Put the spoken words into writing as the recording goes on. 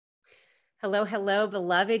Hello, hello,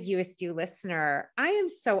 beloved You-est You listener. I am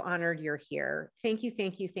so honored you're here. Thank you,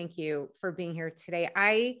 thank you, thank you for being here today.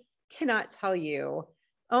 I cannot tell you,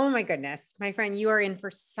 oh my goodness, my friend, you are in for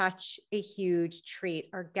such a huge treat.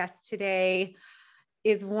 Our guest today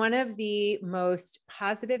is one of the most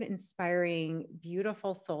positive, inspiring,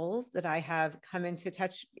 beautiful souls that I have come into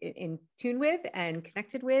touch in tune with and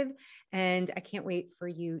connected with. And I can't wait for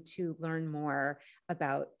you to learn more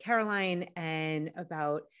about Caroline and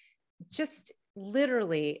about just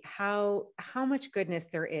literally how much goodness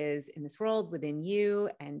there is in this world within you.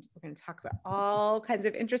 And we're going to talk about all kinds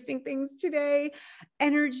of interesting things today,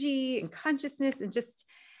 energy and consciousness, and just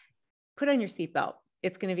put on your seatbelt.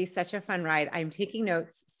 It's going to be such a fun ride. I'm taking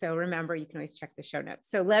notes. So remember, you can always check the show notes.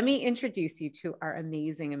 So let me introduce you to our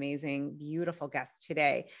amazing, amazing, beautiful guest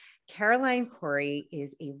today. Caroline Cory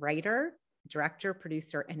is a writer, director,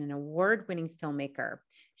 producer, and an award-winning filmmaker.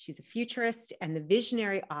 She's a futurist and the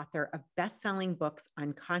visionary author of best-selling books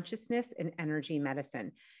on consciousness and energy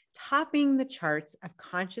medicine, topping the charts of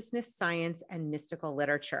consciousness, science, and mystical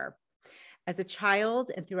literature. As a child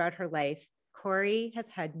and throughout her life, Cory has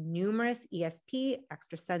had numerous E.S.P,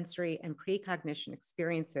 extrasensory, and pre-cognition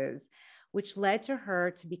experiences, which led to her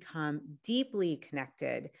to become deeply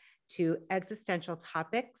connected to existential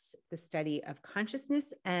topics, the study of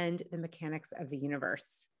consciousness, and the mechanics of the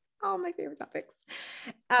universe. All my favorite topics.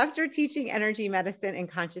 After teaching energy medicine and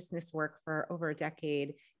consciousness work for over a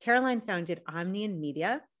decade, Caroline founded Omnium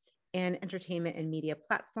Media, an entertainment and media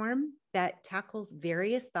platform that tackles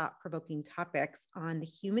various thought-provoking topics on the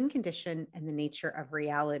human condition and the nature of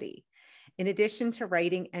reality. In addition to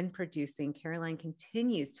writing and producing, Caroline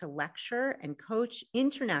continues to lecture and coach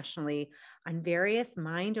internationally on various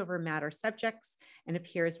mind over matter subjects and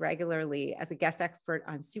appears regularly as a guest expert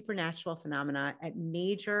on supernatural phenomena at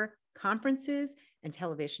major conferences and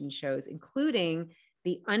television shows, including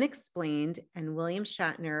the UnXplained and William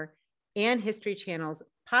Shatner and History Channel's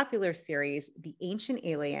popular series, The Ancient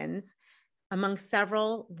Aliens. Among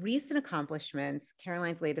several recent accomplishments,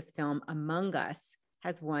 Caroline's latest film, Among Us,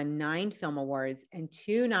 has won 9 film awards and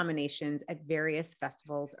 2 nominations at various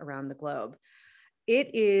festivals around the globe.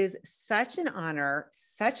 It is such an honor,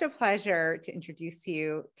 such a pleasure to introduce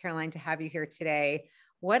you, Caroline, to have you here today.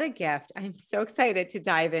 What a gift. I'm so excited to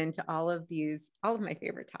dive into all of my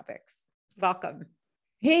favorite topics. Welcome.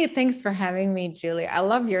 Hey, thanks for having me, Julie. I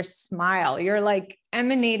love your smile. You're like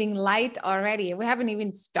emanating light already. We haven't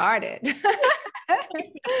even started.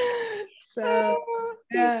 Thank you. Well,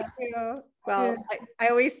 yeah. I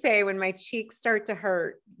always say when my cheeks start to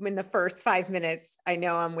hurt in the first 5 minutes, I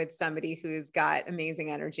know I'm with somebody who's got amazing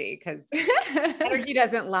energy, because energy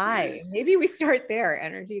doesn't lie. Maybe we start there.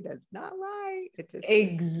 Energy does not lie. It just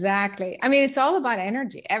exactly. I mean, it's all about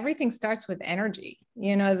energy. Everything starts with energy.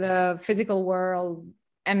 You know, the physical world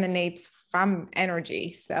emanates from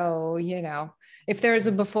energy. So, you know, if there's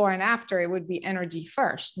a before and after, it would be energy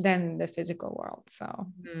first, then the physical world. So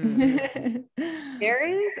there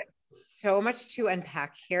is so much to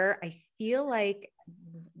unpack here. I feel like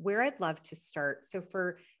where I'd love to start. So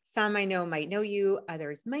for some I know might know you,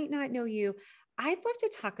 others might not know you. I'd love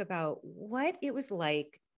to talk about what it was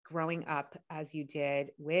like growing up as you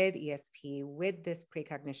did with E.S.P, with this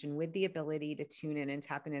precognition, with the ability to tune in and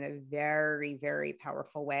tap in a very, very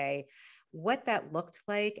powerful way, what that looked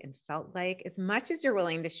like and felt like, as much as you're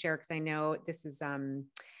willing to share, because I know this is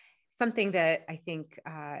something that I think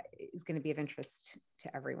is going to be of interest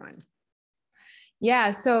to everyone.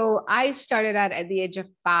 Yeah, so I started out at the age of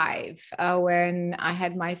 5 when I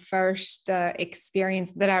had my first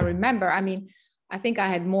experience that I remember. I mean, I think I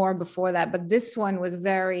had more before that, but this one was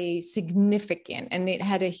very significant and it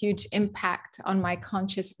had a huge impact on my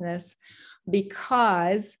consciousness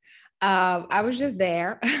because I was just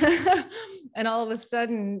there. And all of a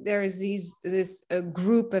sudden there's this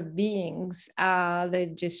group of beings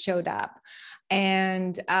that just showed up,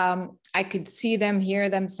 and I could see them, hear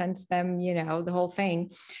them, sense them, you know, the whole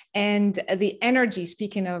thing. And the energy,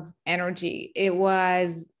 speaking of energy, it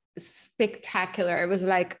was spectacular. It was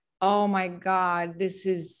like, oh my God, this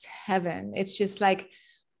is heaven. It's just like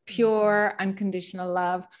pure unconditional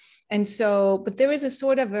love. And so, but there was a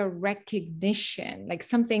sort of a recognition, like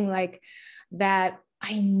something like that.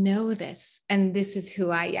 I know this, and this is who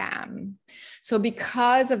I am. So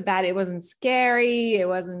because of that, it wasn't scary. It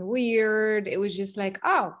wasn't weird. It was just like,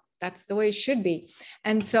 oh, that's the way it should be.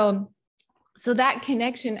 And so that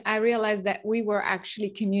connection, I realized that we were actually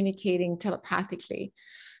communicating telepathically.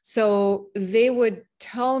 So they would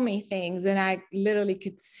tell me things and I literally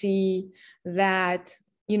could see that,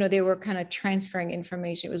 you know, they were kind of transferring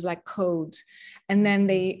information. It was like code. And then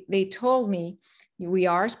they told me, we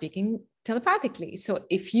are speaking telepathically. So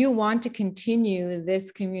if you want to continue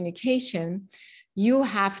this communication, you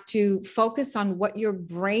have to focus on what your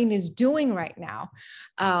brain is doing right now,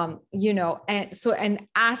 and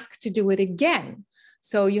ask to do it again.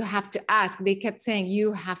 So you have to ask. They kept saying,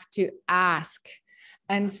 you have to ask.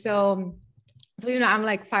 And so, I'm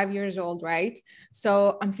like 5 years old, right?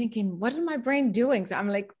 So I'm thinking, what is my brain doing? So I'm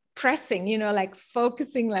like pressing, like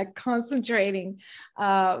focusing, like concentrating,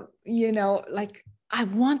 like I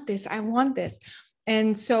want this.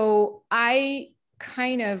 And so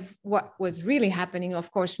what was really happening,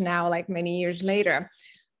 of course, now, like many years later,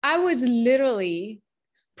 I was literally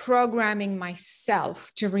programming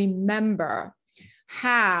myself to remember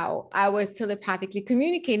how I was telepathically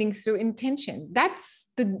communicating through intention. That's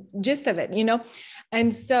the gist of it,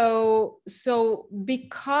 And so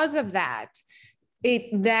because of that,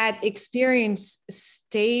 that experience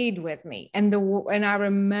stayed with me. And I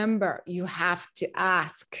remember, you have to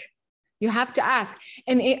ask. You have to ask.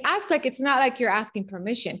 And ask, like, it's not like you're asking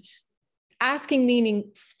permission. Asking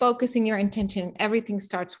meaning focusing your intention. Everything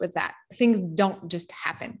starts with that. Things don't just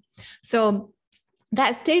happen. So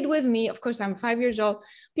that stayed with me. Of course, I'm 5 years old.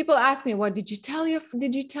 People ask me, "What did you tell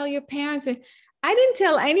your parents?" I didn't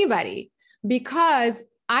tell anybody because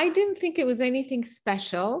I didn't think it was anything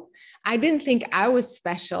special. I didn't think I was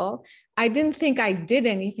special. I didn't think I did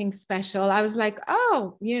anything special. I was like,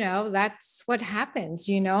 oh, that's what happens,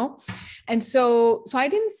 And so I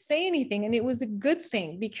didn't say anything. And it was a good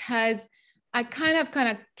thing because I kind of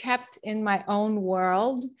kept in my own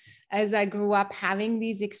world as I grew up having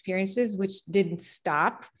these experiences, which didn't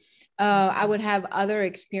stop. I would have other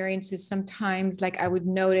experiences sometimes, like I would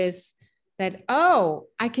notice that, oh,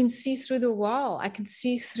 I can see through the wall. I can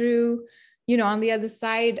see through, on the other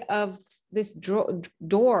side of this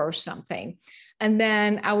door or something. And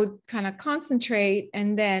then I would kind of concentrate,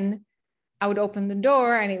 and then I would open the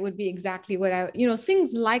door and it would be exactly what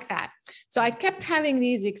things like that. So I kept having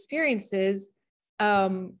these experiences.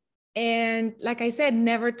 And like I said,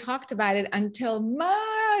 never talked about it until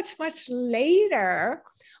much, much later,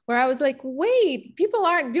 where I was like, wait, people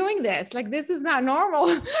aren't doing this. Like, this is not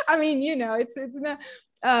normal. I mean, it's not.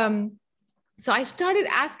 So I started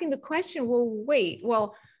asking the question,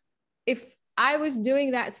 well, if I was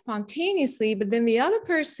doing that spontaneously, but then the other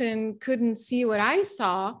person couldn't see what I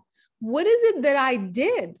saw, what is it that I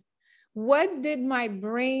did? What did my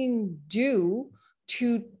brain do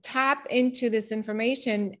to tap into this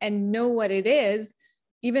information and know what it is?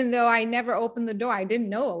 Even though I never opened the door, I didn't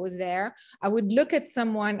know it was there. I would look at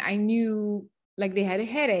someone I knew, like they had a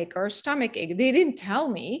headache or a stomach ache. They didn't tell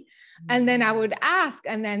me. And then I would ask,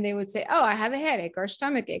 and then they would say, oh, I have a headache or a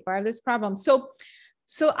stomach ache, or I have this problem. So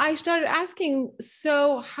I started asking,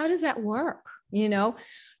 so how does that work?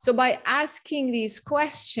 So by asking these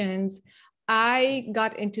questions, I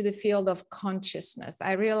got into the field of consciousness.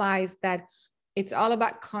 I realized that it's all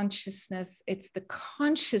about consciousness. It's the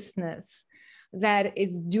consciousness that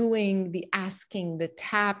is doing the asking, the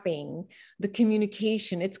tapping, the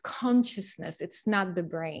communication. It's consciousness. It's not the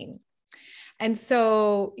brain. And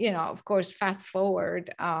so, of course, fast forward,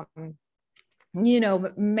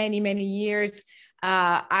 many, many years,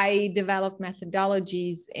 I developed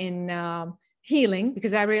methodologies in healing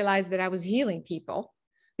because I realized that I was healing people.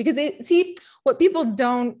 Because what people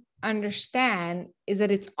don't understand is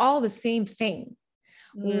that it's all the same thing.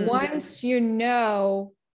 Once you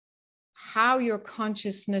know how your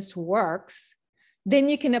consciousness works, then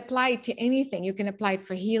you can apply it to anything. You can apply it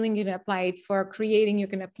for healing. You can apply it for creating. You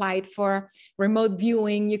can apply it for remote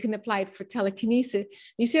viewing. You can apply it for telekinesis.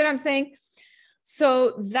 You see what I'm saying?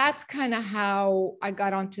 So that's kind of how I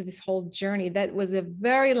got onto this whole journey. That was a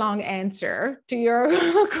very long answer to your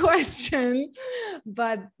question,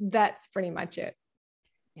 but that's pretty much it.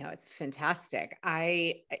 It's fantastic.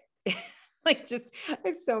 I I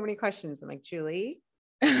have so many questions. I'm like, Julie,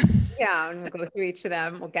 yeah, and we'll go through each of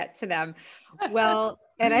them. We'll get to them. Well,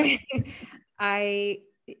 and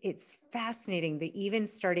it's fascinating that even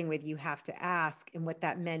starting with, you have to ask, and what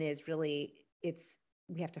that meant is really,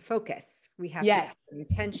 we have to focus. We have to set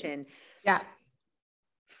intention. Yeah.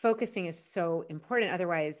 Focusing is so important.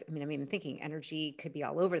 Otherwise, I'm even thinking energy could be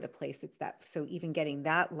all over the place. So even getting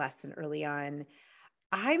that lesson early on,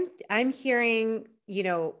 I'm hearing,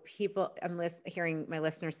 people, hearing my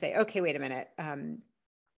listeners say, okay, wait a minute.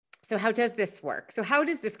 So how does this work? So how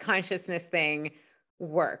does this consciousness thing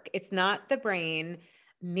work? It's not the brain.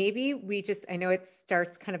 Maybe I know it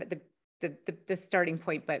starts kind of at the starting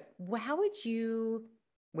point, but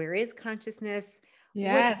where is consciousness?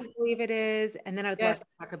 Yes. do you believe it is? And then I would love Yes. to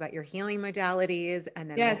talk about your healing modalities and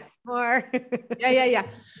then Yes. more. Yeah.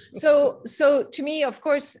 So to me, of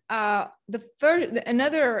course,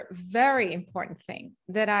 another very important thing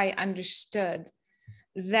that I understood,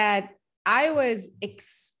 that I was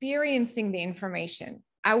experiencing the information.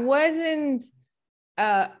 I wasn't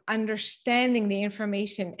understanding the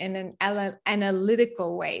information in an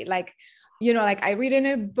analytical way. Like, like I read in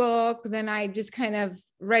a book, then I just kind of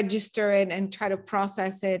register it and try to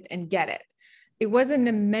process it and get it. It wasn't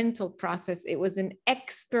a mental process. It was an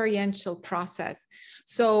experiential process.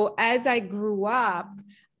 So as I grew up,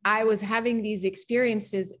 I was having these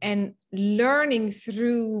experiences and learning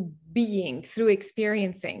through being, through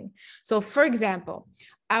experiencing. So for example,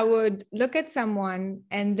 I would look at someone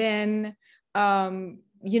and then,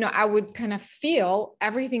 I would kind of feel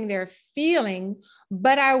everything they're feeling,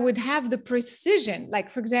 but I would have the precision. Like,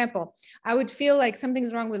 for example, I would feel like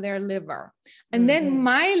something's wrong with their liver. And then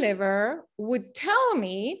my liver would tell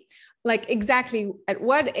me, like, exactly at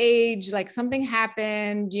what age, like something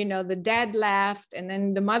happened, the dad left, and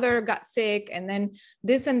then the mother got sick, and then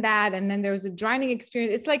this and that. And then there was a drowning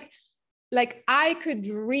experience. It's like I could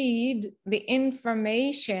read the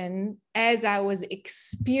information as I was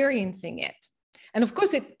experiencing it. And of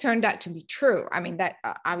course, it turned out to be true. I mean, that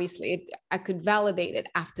obviously I could validate it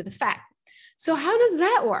after the fact. So how does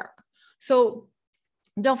that work? So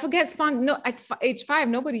don't forget, at age 5,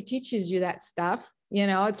 nobody teaches you that stuff.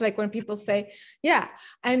 It's like when people say, yeah.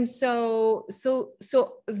 And so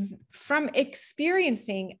from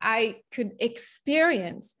experiencing, I could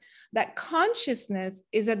experience that consciousness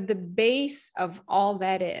is at the base of all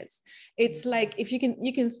that is. It's like, if you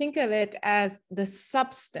can think of it as the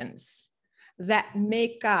substance that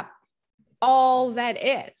make up all that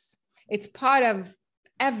is. It's part of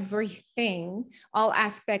everything, all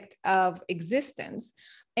aspect of existence.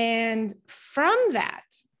 And from that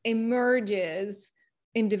emerges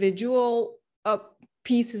individual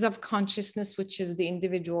pieces of consciousness, which is the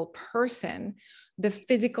individual person, the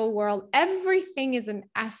physical world. Everything is an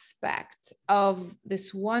aspect of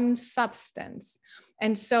this one substance.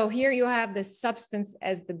 And so here you have the substance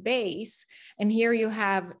as the base, and here you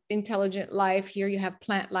have intelligent life, here you have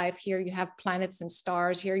plant life, here you have planets and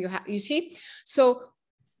stars, here you see? So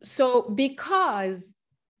because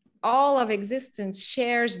all of existence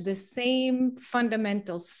shares the same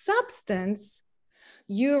fundamental substance,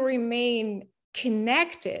 you remain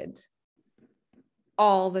connected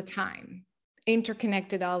all the time,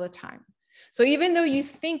 interconnected all the time. So even though you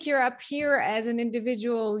think you're up here as an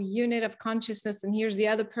individual unit of consciousness, and here's the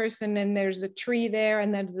other person, and there's a tree there,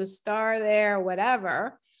 and there's a star there,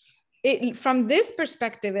 whatever, from this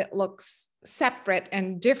perspective, it looks separate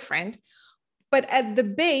and different. But at the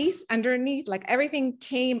base, underneath, like everything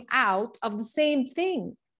came out of the same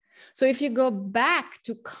thing. So if you go back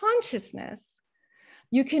to consciousness,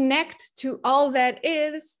 you connect to all that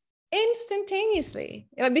is instantaneously,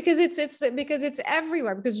 because it's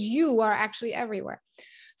everywhere, because you are actually everywhere.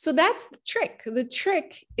 So that's the trick. The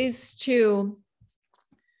trick is to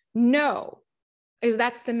know,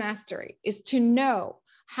 that's the mastery, is to know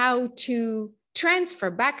how to transfer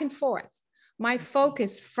back and forth my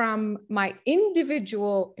focus from my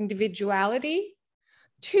individuality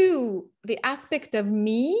to the aspect of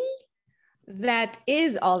me that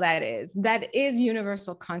is all that is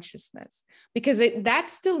universal consciousness, because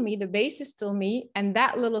that's still me, the base is still me, and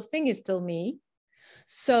that little thing is still me.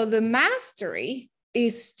 So the mastery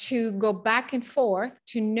is to go back and forth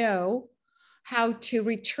to know how to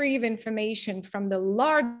retrieve information from the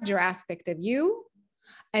larger aspect of you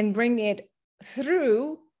and bring it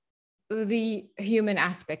through the human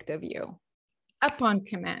aspect of you upon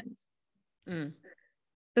command.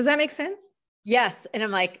 Does that make sense? Yes. And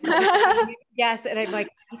I'm like, yes. And I'm like,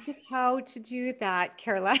 teach us how to do that,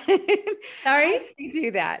 Caroline. Sorry? How do we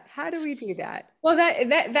do that? How do we do that? Well,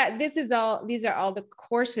 these are all the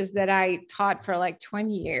courses that I taught for like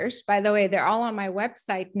 20 years. By the way, they're all on my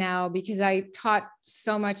website now because I taught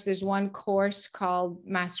so much. There's one course called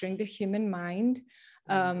Mastering the Human Mind,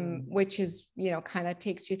 which is, kind of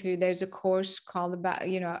takes you through. There's a course called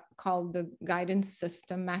the guidance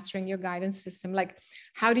system, mastering your guidance system. Like,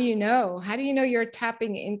 how do you know you're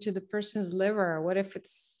tapping into the person's liver? What if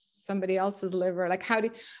it's somebody else's liver? Like, how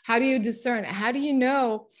do you discern? How do you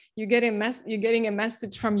know you're getting a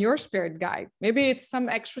message from your spirit guide? Maybe it's some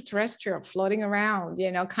extraterrestrial floating around,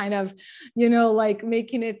 like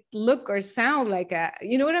making it look or sound like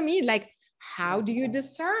you know what I mean? Like, how do you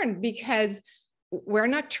discern? Because we're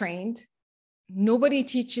not trained. Nobody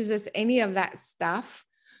teaches us any of that stuff.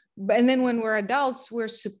 And then when we're adults, we're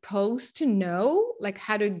supposed to know like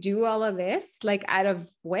how to do all of this, like out of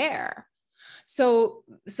where? So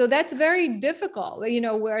that's very difficult,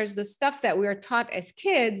 whereas the stuff that we're taught as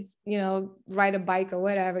kids, ride a bike or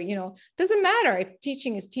whatever, doesn't matter.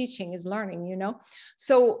 Teaching is learning,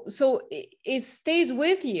 so it stays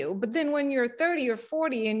with you. But then when you're 30 or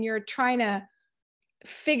 40 and you're trying to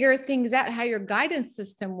figure things out, how your guidance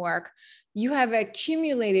system work, you have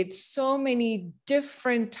accumulated so many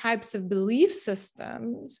different types of belief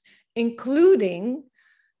systems, including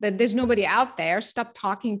that there's nobody out there, stop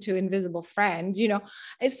talking to invisible friends,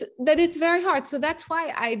 it's very hard. So that's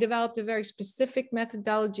why I developed a very specific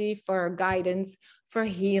methodology for guidance, for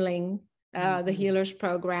healing, the healers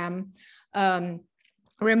program,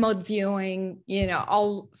 remote viewing,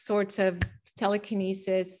 all sorts of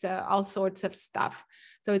telekinesis, all sorts of stuff.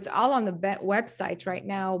 So it's all on the website right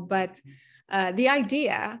now. But the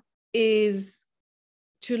idea is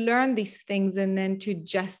to learn these things and then to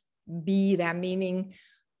just be that, meaning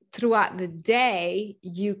throughout the day,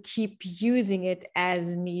 you keep using it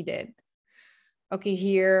as needed. Okay,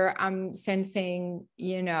 here I'm sensing,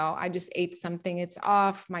 I just ate something, it's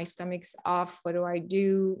off, my stomach's off. What do I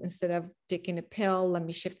do? Instead of taking a pill, let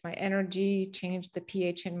me shift my energy, change the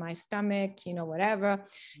pH in my stomach, whatever.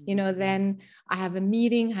 Then I have a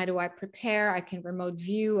meeting. How do I prepare? I can remote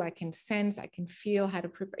view, I can sense, I can feel how to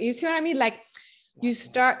prepare. You see what I mean? Like you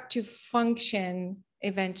start to function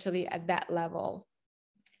eventually at that level.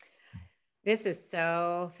 This is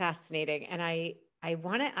so fascinating. And I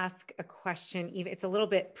want to ask a question. Even it's a little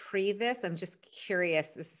bit pre this. I'm just curious.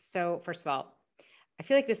 This is so, first of all, I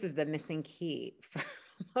feel like this is the missing key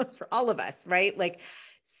for all of us, right? Like,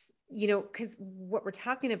 because what we're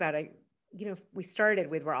talking about, we started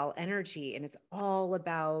with, we're all energy, and it's all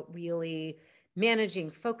about really managing,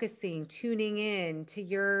 focusing, tuning in to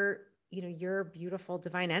your beautiful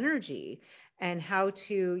divine energy and how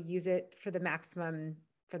to use it for the maximum,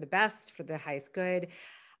 for the best, for the highest good.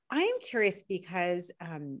 I am curious because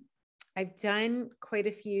I've done quite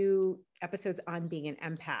a few episodes on being an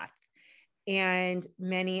empath, and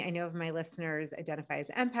many, I know, of my listeners identify as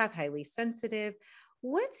empath, highly sensitive.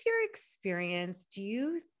 What's your experience? Do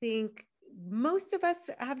you think most of us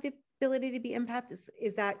have the ability to be empaths?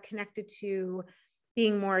 Is that connected to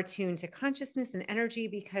being more attuned to consciousness and energy?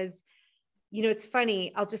 Because it's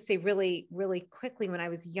funny, I'll just say really, really quickly, when I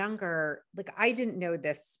was younger, like I didn't know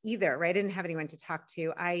this either, right? I didn't have anyone to talk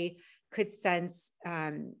to. I could sense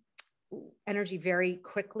energy very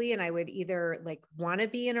quickly, and I would either like want to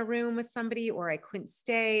be in a room with somebody, or I couldn't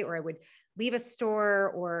stay, or I would leave a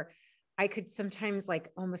store, or I could sometimes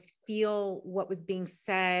like almost feel what was being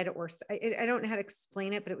said, or I don't know how to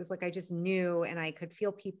explain it, but it was like I just knew, and I could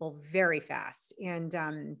feel people very fast.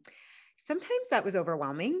 And sometimes that was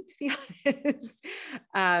overwhelming, to be honest.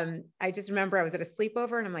 I just remember I was at a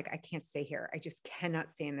sleepover and I'm like, I can't stay here. I just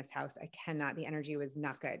cannot stay in this house. I cannot. The energy was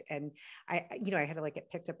not good. And I had to like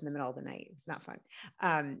get picked up in the middle of the night. It was not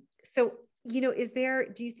fun. So,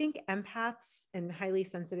 do you think empaths and highly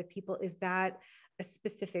sensitive people, is that a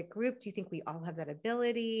specific group? Do you think we all have that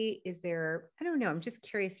ability? I don't know. I'm just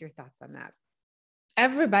curious your thoughts on that.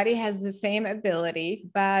 Everybody has the same ability,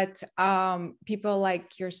 but people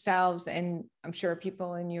like yourselves, and I'm sure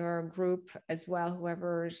people in your group as well,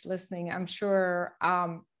 whoever's listening, I'm sure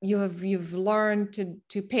you've learned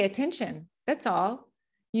to pay attention. That's all.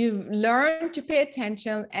 You've learned to pay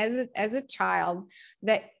attention as a child,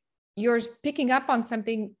 that you're picking up on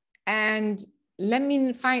something, and let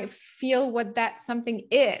me feel what that something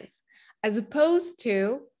is, as opposed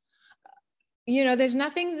to, there's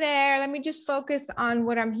nothing there. Let me just focus on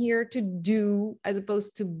what I'm here to do, as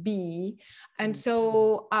opposed to be. And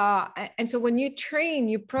so when you train,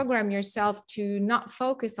 you program yourself to not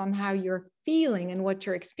focus on how you're feeling and what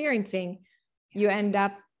you're experiencing. You end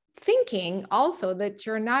up thinking also that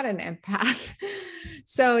you're not an empath.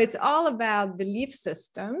 So it's all about belief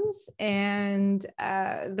systems and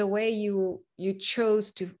the way you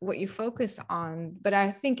chose to, what you focus on. But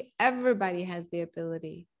I think everybody has the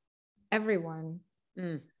ability. Everyone.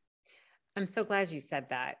 I'm so glad you said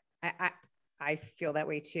that. I feel that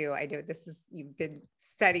way too. I know you've been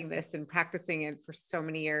studying this and practicing it for so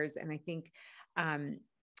many years. And I think,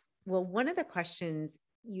 one of the questions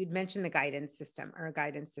you'd mentioned, the guidance system, or a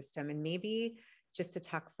guidance system, and maybe just to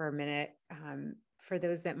talk for a minute, for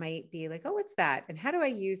those that might be like, oh, what's that? And how do I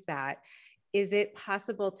use that? Is it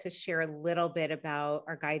possible to share a little bit about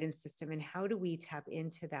our guidance system, and how do we tap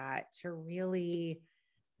into that to really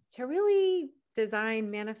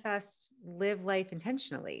design, manifest, live life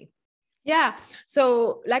intentionally? Yeah.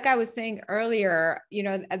 So like I was saying earlier,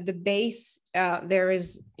 at the base, there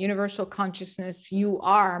is universal consciousness. You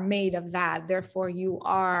are made of that. Therefore, you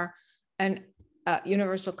are an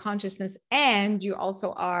universal consciousness, and you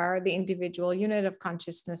also are the individual unit of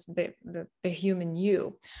consciousness, the human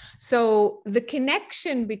you. So the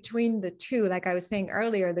connection between the two, like I was saying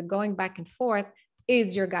earlier, the going back and forth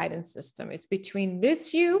is your guidance system. It's between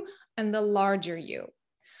this you and the larger you.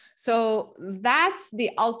 So that's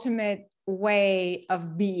the ultimate way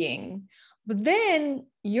of being. But then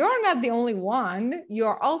you're not the only one.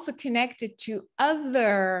 You're also connected to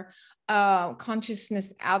other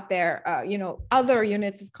consciousness out there, other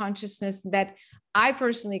units of consciousness that I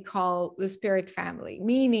personally call the spirit family,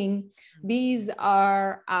 meaning these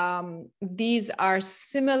are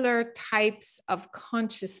similar types of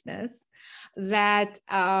consciousness that,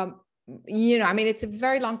 it's a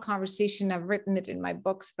very long conversation. I've written it in my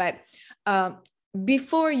books, but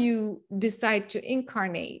before you decide to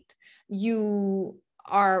incarnate, you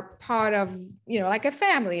are part of, like a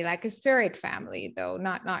family, like a spirit family, though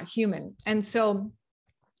not human. And so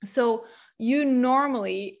you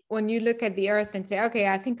normally, when you look at the earth and say, okay,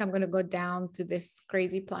 I think I'm going to go down to this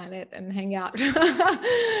crazy planet and hang out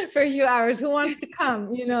for a few hours. Who wants to come?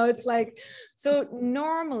 It's like, so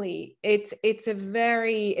normally it's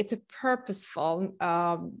a purposeful,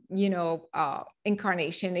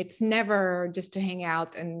 incarnation. It's never just to hang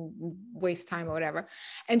out and waste time or whatever.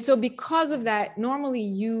 And so because of that, normally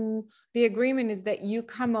the agreement is that you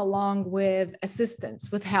come along with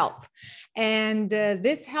assistance, with help. And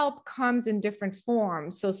this help comes in different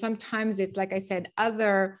forms. So sometimes it's, like I said,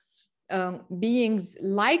 other beings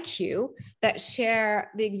like you that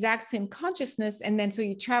share the exact same consciousness. And then so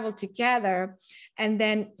you travel together. And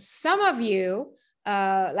then some of you,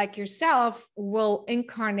 like yourself, will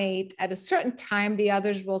incarnate at a certain time. The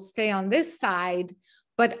others will stay on this side.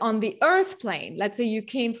 But on the earth plane, let's say you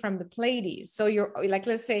came from the Pleiades. So you're like,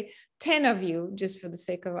 let's say 10 of you, just for the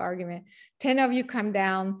sake of argument, 10 of you come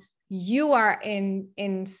down. You are in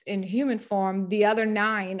human form. The other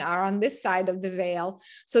 9 are on this side of the veil.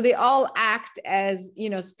 So they all act as,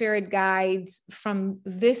 spirit guides from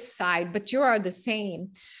this side, but you are the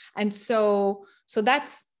same. And so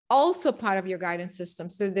that's also part of your guidance system.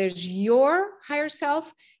 So there's your higher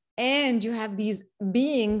self, and you have these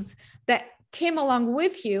beings that came along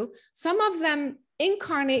with you. Some of them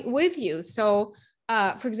incarnate with you. So,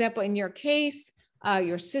 for example, in your case,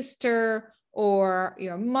 your sister or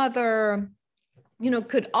your mother,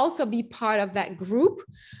 could also be part of that group.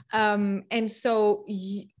 And so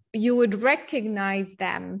you would recognize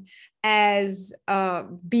them as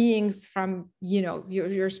beings from,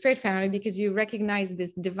 your spirit family, because you recognize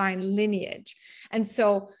this divine lineage. And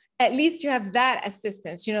so at least you have that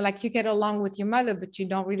assistance, like you get along with your mother, but you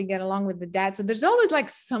don't really get along with the dad. So there's always like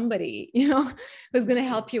somebody, who's going to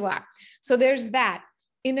help you out. So there's that.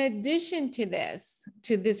 In addition to this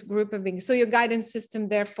group of beings, so your guidance system,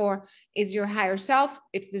 therefore, is your higher self.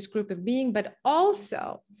 It's this group of being, but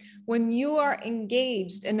also when you are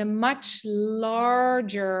engaged in a much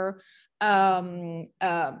larger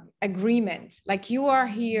agreement, like you are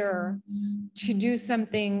here to do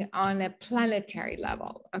something on a planetary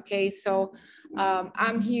level. Okay, so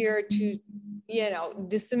I'm here to,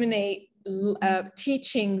 disseminate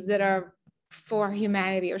teachings that are for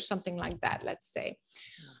humanity or something like that, let's say.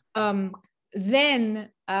 Because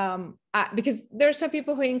there are some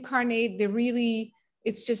people who incarnate,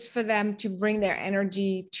 it's just for them to bring their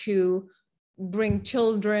energy to bring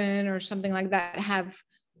children or something like that.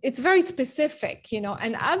 It's very specific,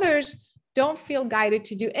 and others don't feel guided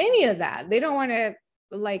to do any of that. They don't want to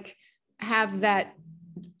have that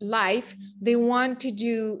life. They want to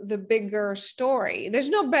do the bigger story. There's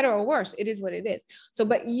no better or worse. It is what it is. So,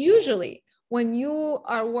 but usually when you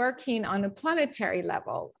are working on a planetary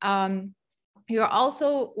level, you're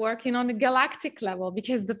also working on a galactic level,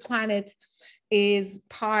 because the planet is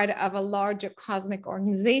part of a larger cosmic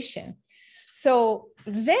organization. So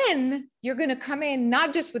then you're going to come in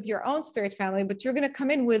not just with your own spirit family, but you're going to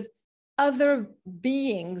come in with other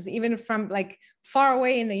beings, even from far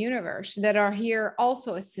away in the universe, that are here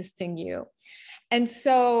also assisting you. And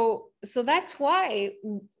so that's why,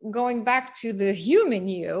 going back to the human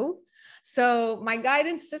you, so my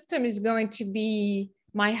guidance system is going to be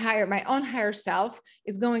my own higher self,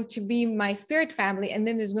 is going to be my spirit family. And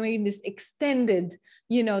then there's going to be this extended,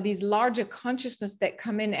 these larger consciousness that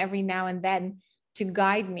come in every now and then to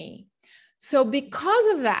guide me. So because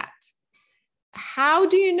of that, how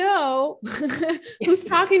do you know who's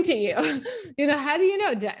talking to you? How do you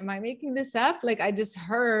know? Am I making this up? I just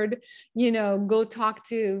heard, go talk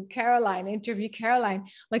to Caroline, interview Caroline.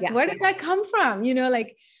 Where did that come from?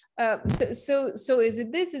 So is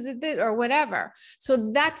it this, or whatever?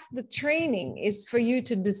 So that's the training, is for you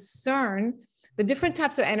to discern the different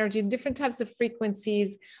types of energy, different types of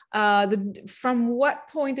frequencies, from what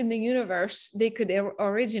point in the universe they could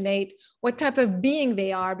originate, what type of being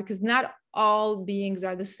they are, because not all beings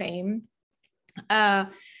are the same.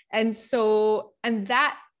 And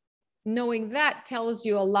that, knowing that tells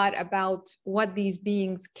you a lot about what these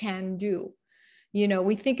beings can do.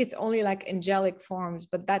 We think it's only like angelic forms,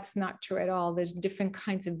 but that's not true at all. There's different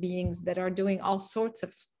kinds of beings that are doing all sorts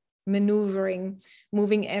of maneuvering,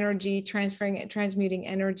 moving energy, transmuting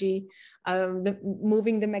energy,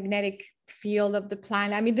 moving the magnetic field of the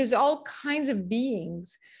planet. I mean, there's all kinds of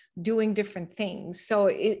beings doing different things. So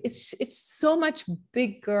it's so much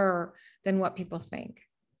bigger than what people think.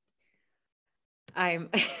 I'm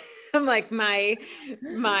like, my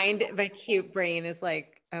cute brain is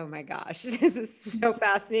like, oh my gosh, this is so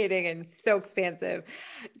fascinating and so expansive.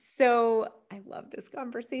 So I love this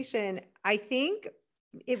conversation. I think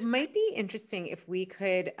it might be interesting if we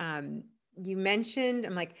could, you mentioned,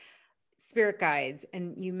 I'm like, spirit guides,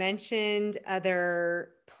 and you mentioned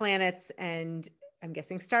other planets and I'm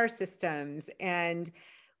guessing star systems. And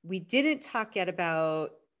we didn't talk yet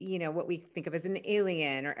about, what we think of as an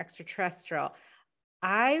alien or extraterrestrial.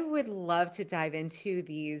 I would love to dive into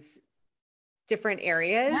these different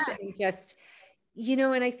areas and just,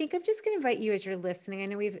 and I think I'm just going to invite you as you're listening. I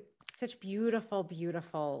know we have such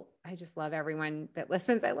beautiful, I just love everyone that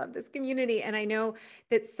listens. I love this community. And I know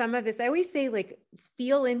that some of this, I always say, like,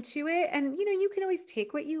 feel into it. And, you can always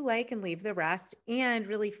take what you like and leave the rest, and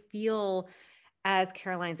really feel as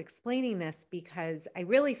Caroline's explaining this, because I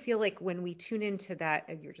really feel like when we tune into that,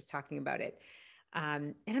 and you're just talking about it.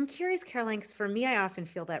 And I'm curious, Caroline, because for me, I often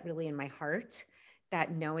feel that really in my heart,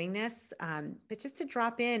 that knowingness, but just to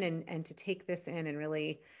drop in and to take this in and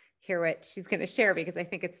really hear what she's going to share, because I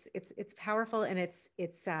think it's powerful, and it's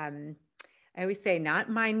I always say, not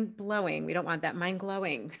mind blowing. We don't want that, mind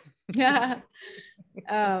glowing. Yeah.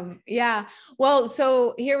 Well,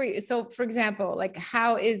 so for example, like,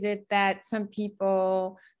 how is it that some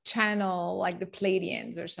people channel like the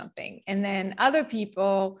Pleiadians or something, and then other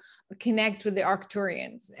people connect with the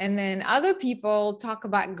Arcturians, and then other people talk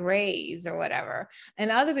about grays or whatever,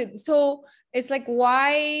 and other people. So it's like,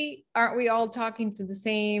 why aren't we all talking to the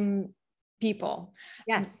same people?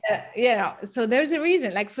 Yes. So there's a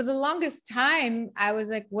reason. Like, for the longest time, I was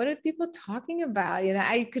like, what are people talking about?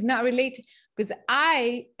 I could not relate, because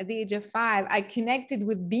at the age of 5, I connected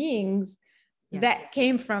with beings that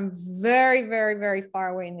came from very, very, very far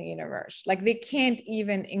away in the universe. Like, they can't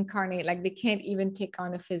even incarnate, like they can't even take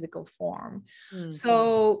on a physical form. Mm-hmm.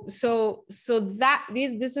 So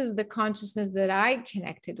this is the consciousness that I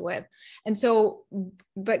connected with. And so,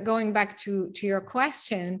 but going back to your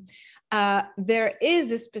question, there is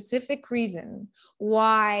a specific reason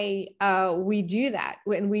why we do that.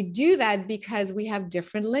 When we do that, because we have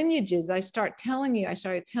different lineages. I started telling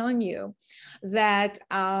you that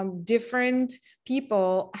different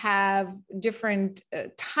people have different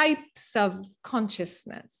types of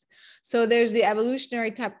consciousness. So there's the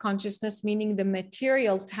evolutionary type consciousness, meaning the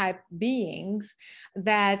material type beings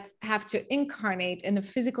that have to incarnate in a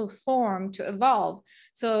physical form to evolve.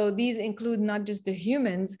 So these include not just the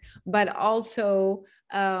humans, but also,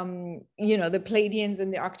 the Pleiadians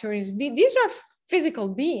and the Arcturians. These are physical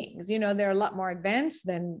beings. They're a lot more advanced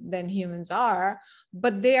than humans are,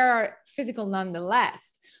 but they are physical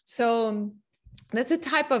nonetheless. So that's a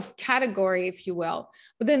type of category, if you will.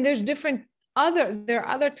 But then there's there are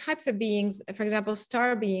other types of beings. For example,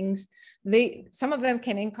 star beings, some of them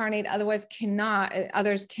can incarnate, others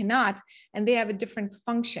cannot, and they have a different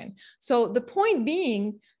function. So the point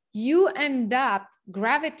being, you end up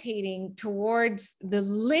gravitating towards the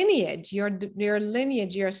lineage, your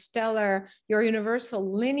lineage, your stellar, your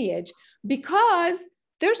universal lineage, because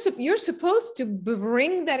you're supposed to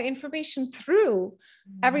bring that information through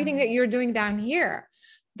everything that you're doing down here.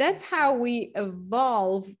 That's how we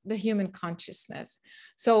evolve the human consciousness.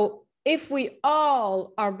 So if we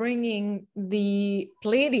all are bringing the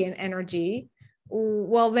Pleiadian energy,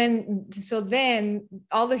 well, then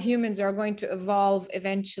all the humans are going to evolve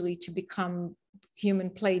eventually to become human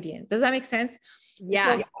Pleiadians. Does that make sense?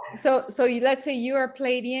 Yeah. So let's say you are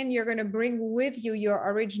Pleiadian, you're going to bring with you your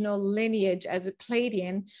original lineage as a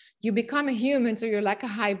Pleiadian. You become a human, so you're like a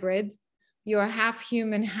hybrid. You're half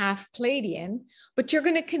human, half Pleiadian, but you're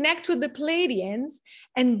going to connect with the Pleiadians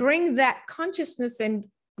and bring that consciousness and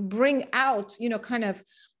bring out, kind of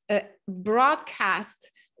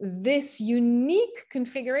broadcast this unique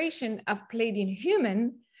configuration of Pleiadian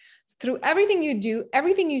human through everything you do,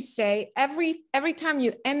 everything you say, every time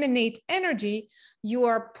you emanate energy, you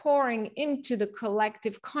are pouring into the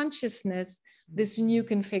collective consciousness this new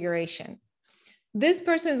configuration. this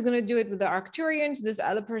person is going to do it with the Arcturians. This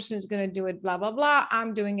other person is going to do it, blah, blah, blah.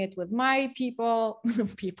 I'm doing it with my people.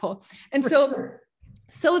 And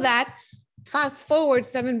so that fast forward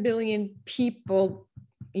 7 billion people,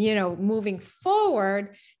 moving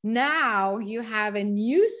forward, now you have a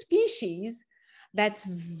new species that's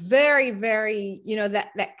very, very,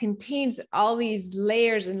 that contains all these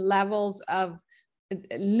layers and levels of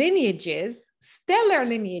lineages, stellar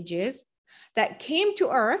lineages that came to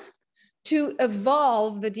Earth to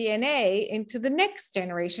evolve the DNA into the next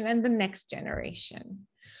generation and the next generation.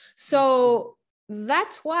 So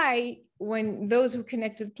that's why when those who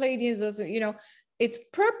connect to the Pleiadians, those who, it's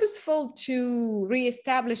purposeful to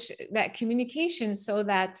reestablish that communication so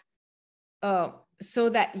that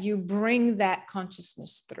you bring that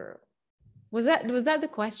consciousness through. Was that the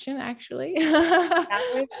question actually?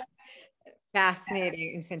 That was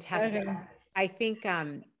fascinating and fantastic. Okay. I think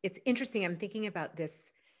it's interesting. I'm thinking about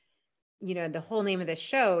this, the whole name of the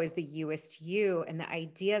show is the You-est You. And the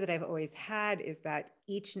idea that I've always had is that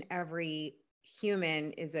each and every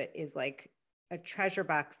human is like a treasure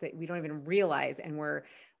box that we don't even realize. And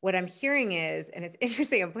what I'm hearing is, and it's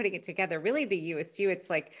interesting, I'm putting it together, really the You-est You, it's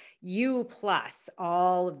like you plus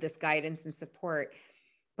all of this guidance and support.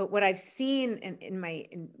 But what I've seen in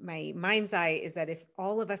my mind's eye is that if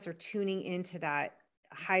all of us are tuning into that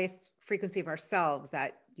highest frequency of ourselves,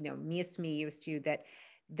 that, me-est me, you-est you,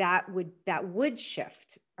 that would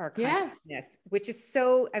shift our consciousness, which is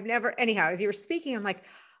so, anyhow, as you were speaking, I'm like,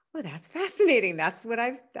 oh, that's fascinating. That's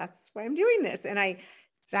why I'm doing this. And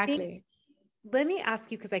let me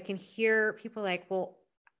ask you, because I can hear people like, well,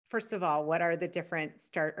 first of all, what are the different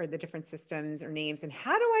systems or names? And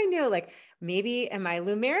how do I know, like, maybe, am I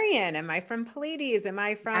Lumerian? Am I from Pleiades? Am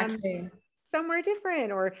I from somewhere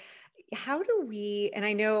different? Or how do we, and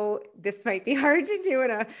I know this might be hard to do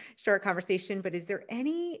in a short conversation, but is there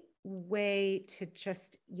any way to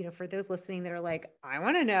just, for those listening that are like, I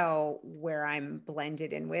want to know where I'm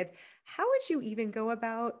blended in with, how would you even go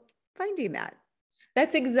about finding that?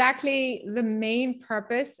 That's exactly the main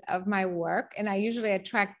purpose of my work. And I usually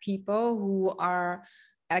attract people who are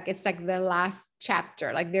like, it's like the last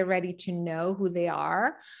chapter, like they're ready to know who they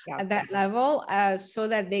are at that level, so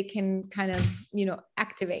that they can kind of,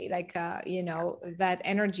 activate like, that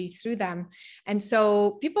energy through them. And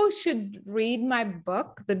so people should read my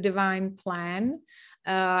book, The Divine Plan.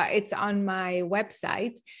 It's on my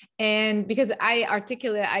website. And because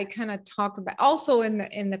I kind of talk about also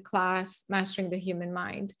in the class, Mastering the Human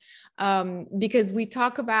Mind, because we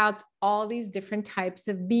talk about all these different types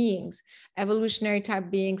of beings, evolutionary type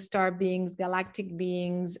beings, star beings, galactic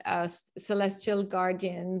beings, celestial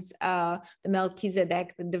guardians, the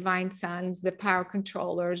Melchizedek, the divine sons, the power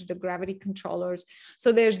controllers, the gravity controllers.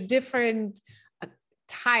 So there's different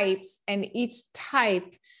types, and each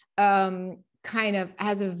type kind of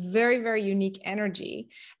has a very, very unique energy,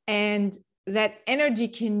 and that energy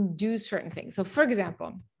can do certain things. So for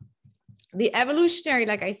example, the evolutionary,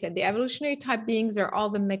 like I said, the evolutionary type beings are all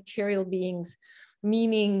the material beings,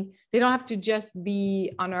 meaning they don't have to just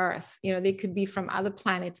be on Earth. They could be from other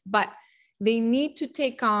planets, but they need to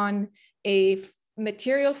take on a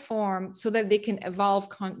material form so that they can evolve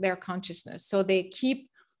their consciousness. So they keep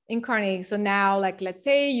incarnating. So now, like, let's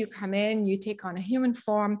say you come in, you take on a human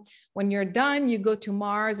form. When you're done, you go to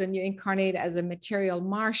Mars and you incarnate as a material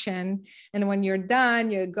Martian. And when you're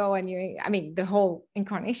done, you go and the whole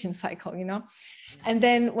incarnation cycle, and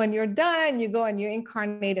then when you're done, you go and you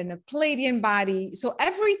incarnate in a Pleiadian body. So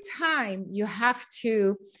every time you have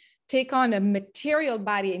to take on a material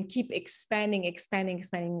body and keep expanding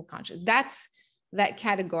consciousness. That's that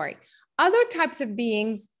category. Other types of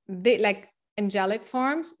beings, they like angelic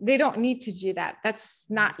forms, they don't need to do that. That's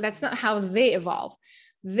not how they evolve.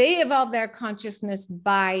 They evolve their consciousness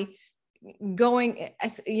by going,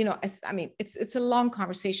 it's a long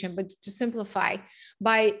conversation, but to simplify,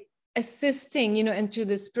 by assisting, into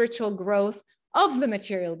the spiritual growth of the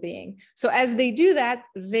material being. So as they do that,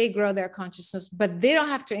 they grow their consciousness, but they don't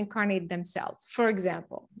have to incarnate themselves. For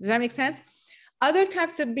example, does that make sense? Other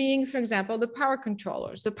types of beings, for example, the power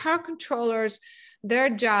controllers. The power controllers, their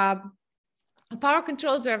job, power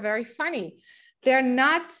controllers are very funny. They're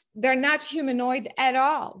not humanoid at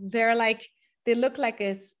all. They look like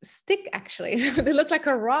a stick, actually. They look like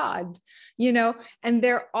a rod, and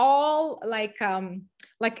they're all like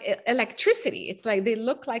electricity. It's like they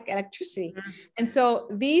look like electricity. Mm-hmm. And so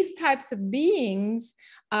these types of beings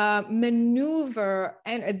maneuver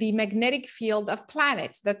the magnetic field of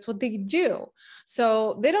planets. That's what they do.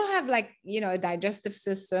 So they don't have a digestive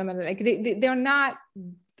system, and they're not.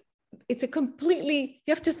 It's you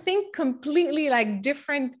have to think completely like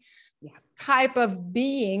different type of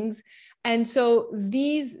beings, And so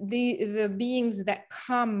the beings that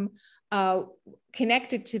come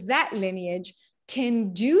connected to that lineage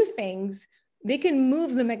can do things. They can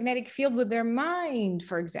move the magnetic field with their mind,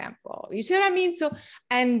 for example. You see what I mean? So,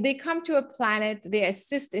 and they come to a planet, they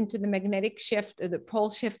assist into the magnetic shift, the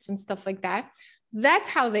pole shifts and stuff like that. That's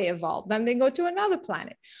how they evolve. Then they go to another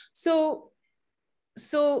planet. So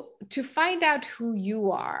to find out who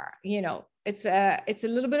you are, you know, it's a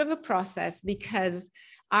little bit of a process, because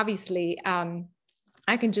obviously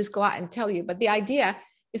I can just go out and tell you, but the idea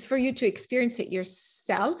is for you to experience it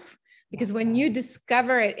yourself. Because when you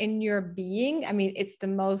discover it in your being, I mean, it's the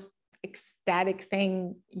most ecstatic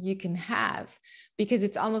thing you can have, because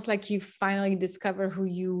it's almost like you finally discover who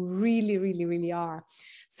you really, really, really are.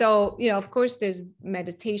 So, you know, of course, there's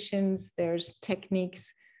meditations, there's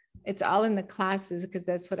techniques. It's all in the classes, because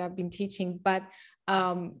that's what I've been teaching. But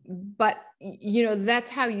you know,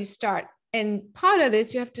 that's how you start. And part of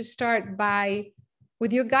this, you have to start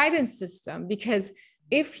with your guidance system, because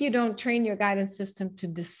if you don't train your guidance system to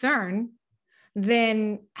discern,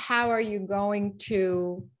 then how are you going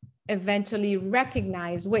to eventually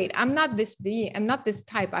recognize, wait, I'm not this being, I'm not this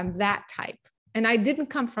type, I'm that type. And I didn't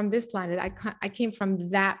come from this planet. I came from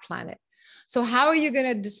that planet. So how are you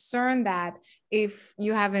going to discern that if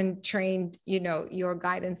you haven't trained, you know, your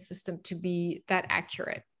guidance system to be that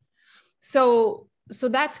accurate? So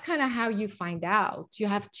that's kind of how you find out. You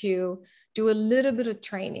have to do a little bit of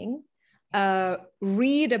training,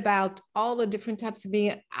 read about all the different types of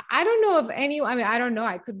being. I don't know of any, I mean, I don't know,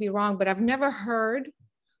 I could be wrong, but I've never heard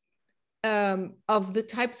of the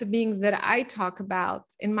types of beings that I talk about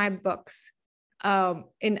in my books,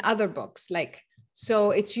 in other books. Like,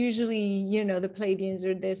 so it's usually, you know, the Pleiadians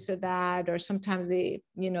or this or that, or sometimes the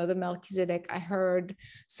Melchizedek I heard.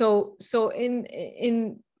 So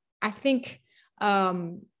in I think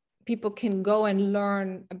people can go and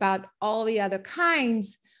learn about all the other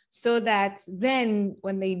kinds, so that then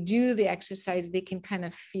when they do the exercise, they can kind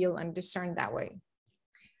of feel and discern that way.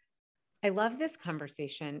 I love this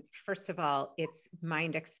conversation. First of all, it's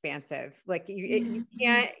mind expansive. Like you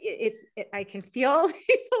can't, I can feel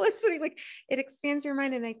people listening, like it expands your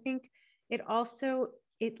mind. And I think it also,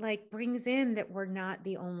 it like brings in that we're not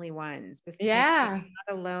the only ones. This not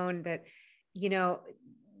alone, that, you know,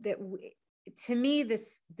 to me,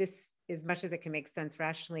 this, as much as it can make sense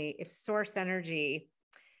rationally, if source energy,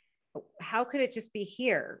 how could it just be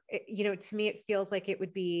here? You know, to me, it feels like it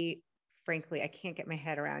would be, frankly, I can't get my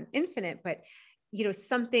head around infinite, but, you know,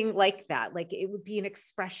 something like that, like it would be an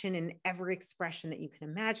expression in every expression that you can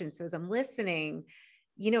imagine. So as I'm listening,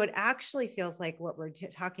 you know, it actually feels like what we're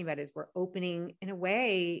talking about is we're opening, in a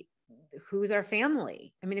way, who's our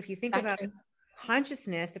family. I mean, if you think about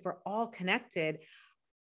consciousness, if we're all connected,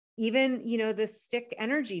 even, you know, the stick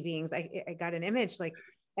energy beings, I got an image, like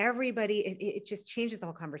everybody, it just changes the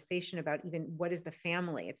whole conversation about even what is the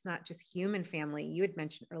family. It's not just human family. You had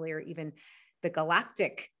mentioned earlier, even the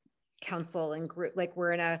galactic council and group, like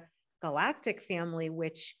we're in a galactic family,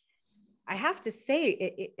 which I have to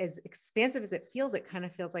say, as expansive as it feels, it kind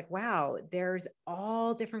of feels like, wow, there's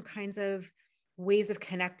all different kinds of ways of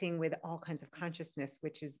connecting with all kinds of consciousness,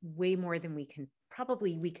 which is way more than we can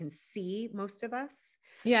see, most of us.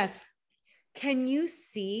 Yes. Can you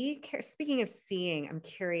see, speaking of seeing, I'm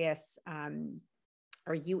curious,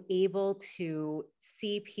 are you able to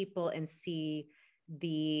see people and see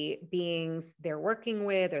the beings they're working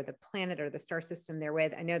with, or the planet or the star system they're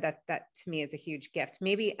with? I know that to me is a huge gift,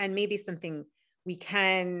 maybe something we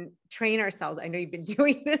can train ourselves. I know you've been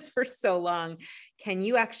doing this for so long. Can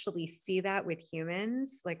you actually see that with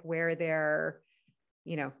humans, like where they're,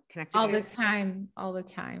 you know, connected? All the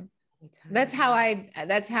time. That's how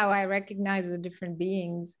I recognize the different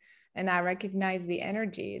beings, and I recognize the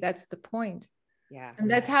energy. That's the point. Yeah. And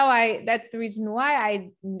that's the reason why I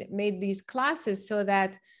made these classes, so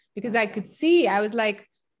that, because I could see, I was like,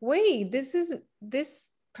 wait, this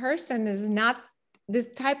person is not,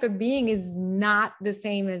 this type of being is not the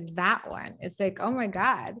same as that one. It's like, oh my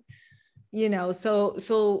God, you know, so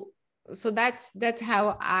that's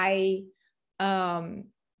how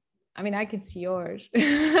I mean, I can see yours. So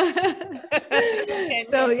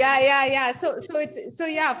yeah. So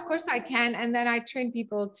yeah, of course I can. And then I train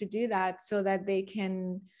people to do that, so that they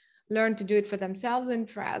can learn to do it for themselves and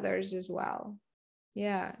for others as well.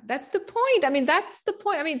 Yeah, that's the point. I mean, that's the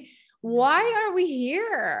point. I mean, why are we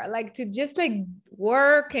here? Like, to just like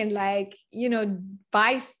work and like, you know,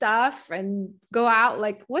 buy stuff and go out,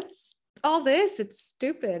 like, what's all this? It's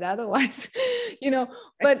stupid otherwise, you know,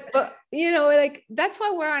 but you know, like, that's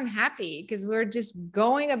why we're unhappy, because we're just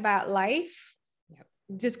going about life,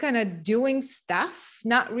 just kind of doing stuff,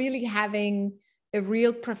 not really having a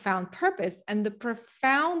real profound purpose. And the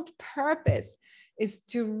profound purpose is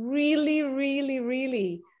to really, really,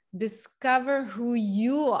 really discover who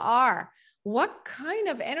you are. What kind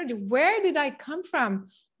of energy? Where did I come from?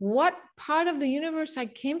 What part of the universe I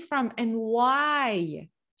came from, and why?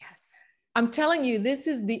 Yes. I'm telling you, this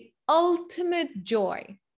is the ultimate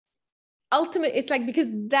joy. Ultimate, it's like, because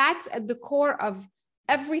that's at the core of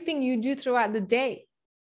everything you do throughout the day.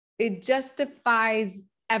 It justifies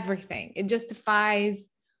everything. It justifies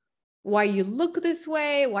why you look this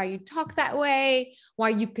way, why you talk that way, why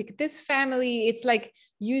you pick this family. It's like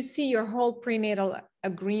you see your whole prenatal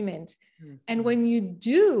agreement. Mm-hmm. And when you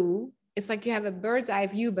do, it's like you have a bird's eye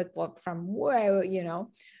view, but from where,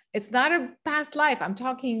 it's not a past life. I'm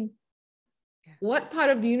talking what part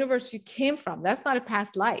of the universe you came from. That's not a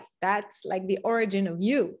past life. That's like the origin of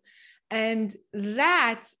you. And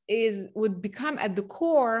that would become at the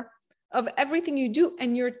core of everything you do,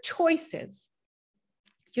 and your choices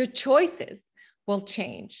will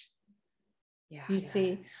change. Yeah. You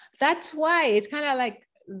see, that's why it's kind of like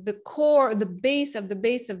the core, the base of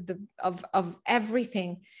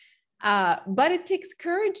everything. But it takes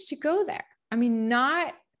courage to go there. I mean,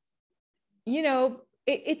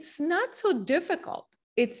 it's not so difficult.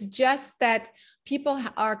 It's just that people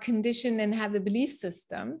are conditioned and have the belief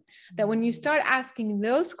system that when you start asking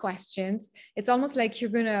those questions, it's almost like you're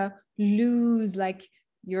going to lose like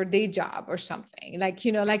your day job or something. Like,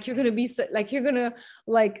 like you're going to be like, you're going to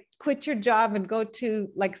like quit your job and go to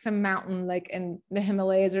like some mountain, like in the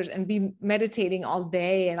Himalayas, and be meditating all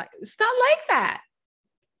day. And it's not like that.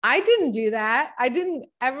 I didn't do that.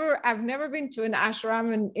 I've never been to an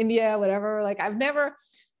ashram in India, whatever. Like I've never,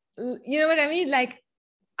 you know what I mean? Like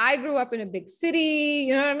I grew up in a big city,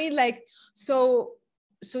 you know what I mean? Like, so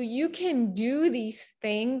you can do these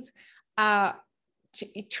things,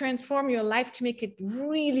 to transform your life, to make it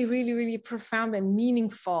really, really, really profound and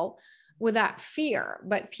meaningful without fear.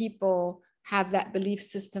 But people have that belief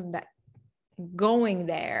system that going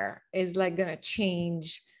there is like going to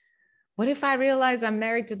change. What if I realize I'm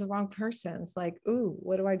married to the wrong person? It's like, ooh,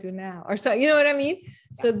 what do I do now? Or so, you know what I mean?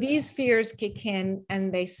 So these fears kick in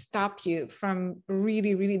and they stop you from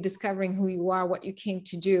really, really discovering who you are, what you came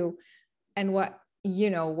to do, and what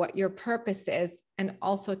your purpose is. And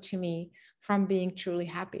also, to me, from being truly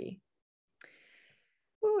happy.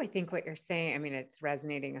 Oh, I think what you're saying, I mean, it's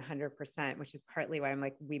resonating 100%, which is partly why I'm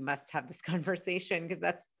like, we must have this conversation, because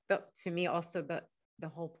that's to me also the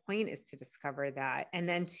whole point is to discover that, and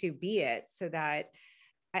then to be it, so that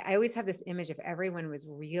I always have this image, if everyone was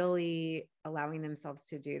really allowing themselves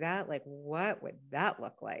to do that, like, what would that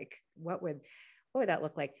look like? What would that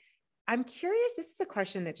look like? I'm curious. This is a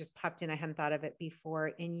question that just popped in. I hadn't thought of it before.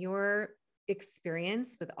 In your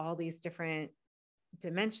experience with all these different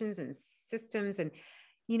dimensions and systems, and,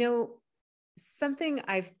 something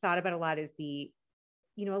I've thought about a lot is a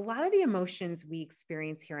lot of the emotions we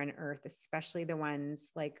experience here on Earth, especially the ones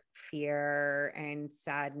like fear and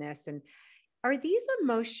sadness. And are these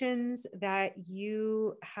emotions that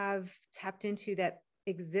you have tapped into that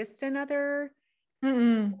exist in other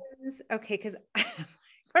systems? Okay, because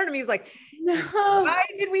part of me is like, no. Why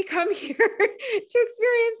did we come here to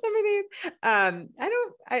experience some of these?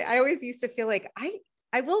 I always used to feel like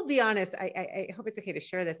I will be honest. I hope it's okay to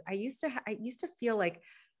share this. I used to feel like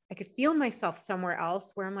I could feel myself somewhere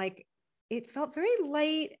else, where I'm like, it felt very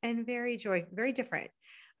light and very joy, very different.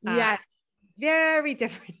 Yeah. Very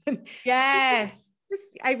different. Yes.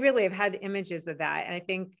 I really have had images of that. And I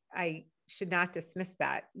think I should not dismiss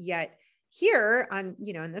that. Yet here on,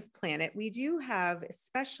 on this planet, we do have,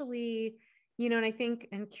 especially, and I think,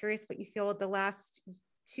 I'm curious what you feel the last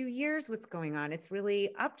 2 years, what's going on. It's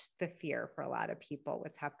really upped the fear for a lot of people,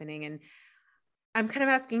 what's happening. And I'm kind of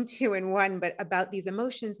asking 2 in 1, but about these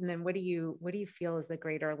emotions. And then what do you feel is the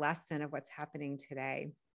greater lesson of what's happening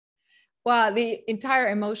today? Well, the entire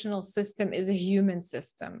emotional system is a human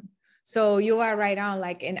system. So you are right on,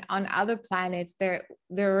 like on other planets, there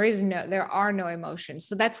are no emotions.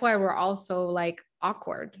 So that's why we're also like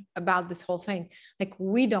awkward about this whole thing. Like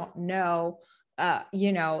we don't know,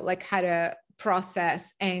 like how to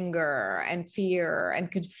process anger and fear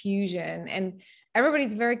and confusion. And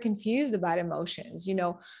everybody's very confused about emotions,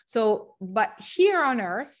 So, but here on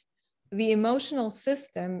Earth, the emotional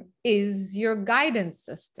system is your guidance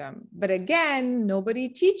system. But again, nobody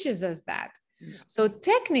teaches us that. No. So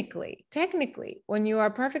technically, when you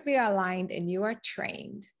are perfectly aligned and you are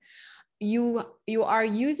trained, you are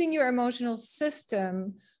using your emotional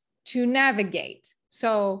system to navigate.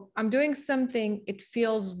 So I'm doing something, it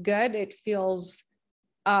feels good. It feels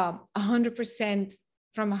 100%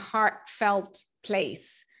 from a heartfelt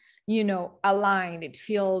place, aligned. It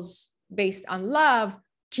feels based on love,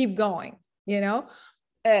 keep going,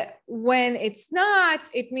 when it's not,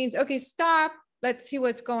 it means, okay, stop. Let's see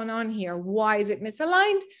what's going on here. Why is it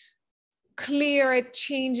misaligned? Clear it,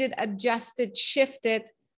 change it, adjust it, shift it,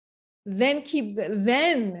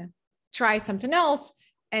 then try something else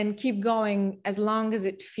and keep going as long as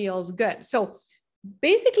it feels good. So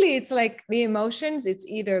basically it's like the emotions, it's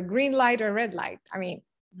either green light or red light. I mean,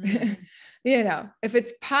 if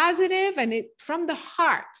it's positive and it from the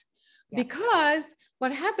heart, because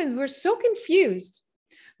what happens, we're so confused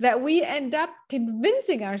that we end up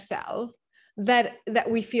convincing ourselves that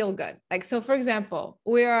we feel good. Like, so for example,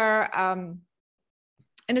 we are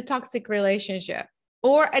in a toxic relationship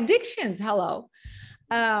or addictions. Hello.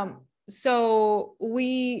 So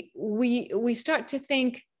we start to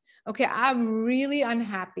think, okay, I'm really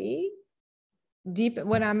unhappy deep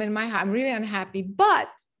when I'm in I'm really unhappy, but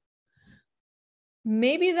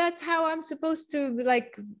maybe that's how I'm supposed to,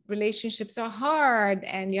 like, relationships are hard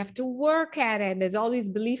and you have to work at it. There's all these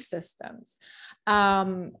belief systems,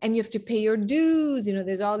 and you have to pay your dues.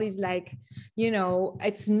 There's all these, like,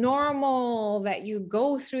 it's normal that you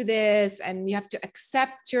go through this and you have to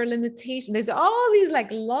accept your limitation. There's all these,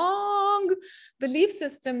 like, long belief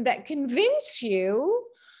system that convince you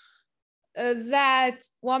that,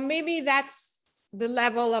 well, maybe that's the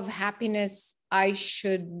level of happiness I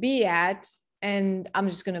should be at, and I'm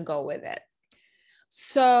just going to go with it.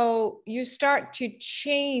 So you start to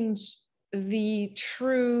change the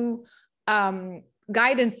true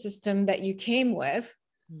guidance system that you came with,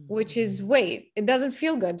 which is, wait, it doesn't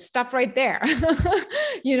feel good. Stop right there.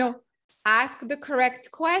 Ask the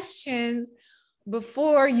correct questions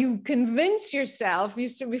before you convince yourself,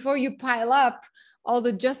 before you pile up all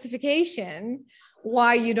the justification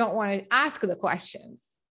why you don't want to ask the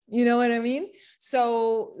questions. You know what I mean?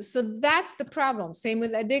 So that's the problem. Same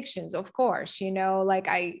with addictions, of course. Like,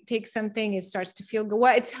 I take something, it starts to feel good.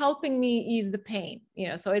 Well, it's helping me ease the pain,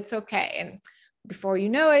 so it's okay. And before you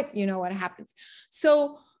know it, what happens.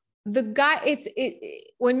 So the guy,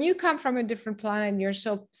 when you come from a different planet and you're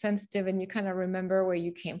so sensitive and you kind of remember where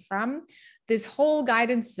you came from, this whole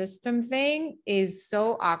guidance system thing is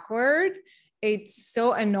so awkward. It's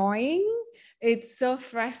so annoying. It's so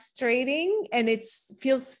frustrating, and it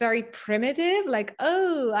feels very primitive. Like,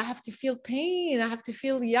 oh, I have to feel pain. I have to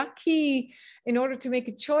feel yucky in order to make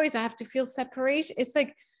a choice. I have to feel separation. It's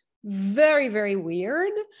like very, very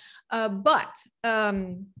weird. But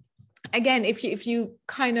again, if you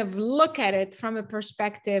kind of look at it from a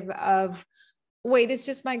perspective of, wait, it's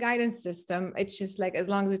just my guidance system. It's just like, as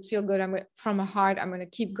long as it feels good, from a heart, I'm going to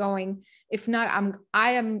keep going. If not,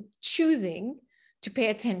 I am choosing to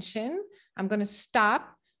pay attention. I'm going to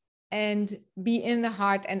stop and be in the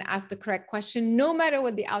heart and ask the correct question, no matter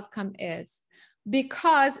what the outcome is.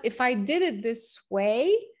 Because if I did it this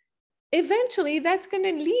way, eventually that's going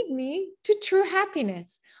to lead me to true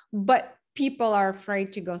happiness. But people are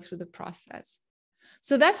afraid to go through the process.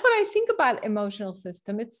 So that's what I think about emotional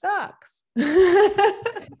system. It sucks. I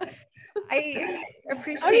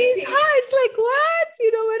appreciate. I mean, it's hard. It's like,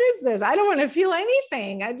 what is this? I don't want to feel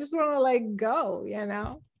anything. I just want to, like, go,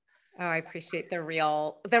 Oh, I appreciate the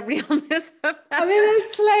realness of that. I mean,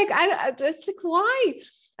 it's like, why?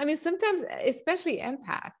 I mean, sometimes, especially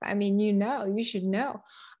empaths, I mean, you should know.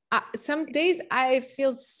 Some days I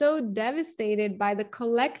feel so devastated by the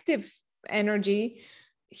collective energy,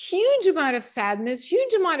 huge amount of sadness,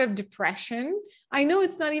 huge amount of depression. I know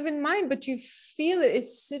it's not even mine, but you feel it.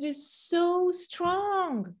 It is so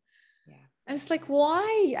strong. Yeah. And it's like,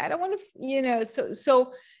 why? I don't want to,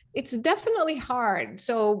 so it's definitely hard.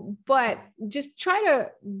 So, but just try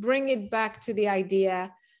to bring it back to the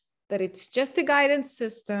idea that it's just a guidance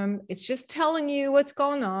system. It's just telling you what's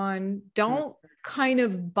going on. Don't kind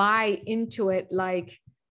of buy into it like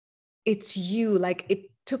it's you, like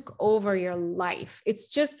it took over your life. It's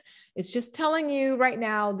just telling you right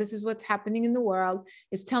now, this is what's happening in the world.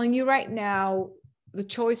 It's telling you right now, the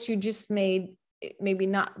choice you just made, maybe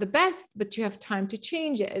not the best, but you have time to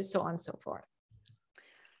change it, and so on and so forth.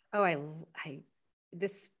 Oh, I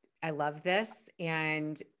love this.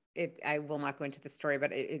 And I will not go into the story,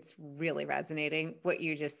 but it's really resonating what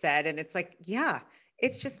you just said. And it's like, yeah,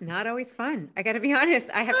 it's just not always fun. I got to be honest.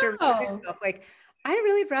 I have to remind myself, like, I'd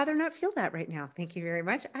really rather not feel that right now. Thank you very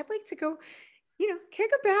much. I'd like to go, can I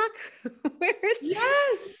go back where it's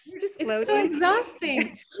just it's so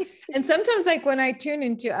exhausting. And sometimes, like, when I tune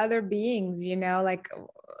into other beings, like,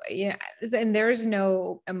 and there's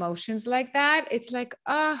no emotions like that. It's like,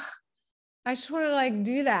 I just want to, like,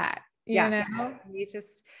 do that, you know?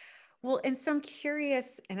 Well, and so I'm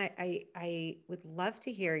curious, and I would love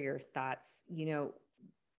to hear your thoughts,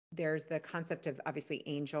 there's the concept of obviously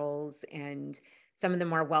angels, and some of the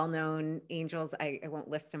more well-known angels. I won't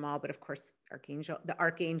list them all, but of course, the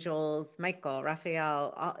archangels, Michael,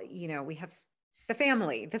 Raphael, all, we have the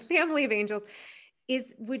family of angels.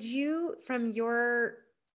 Would you, from your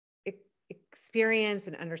experience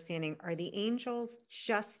and understanding, are the angels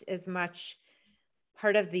just as much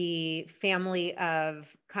part of the family of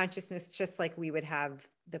consciousness, just like we would have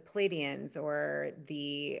the Pleiadians or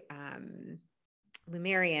the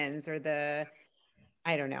Lemurians or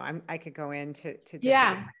I don't know. I could go into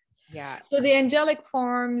Yeah. Yeah. So the angelic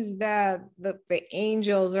forms, the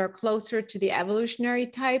angels are closer to the evolutionary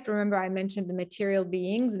type. Remember, I mentioned the material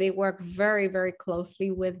beings. They work very, very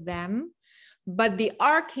closely with them. But the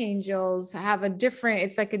archangels have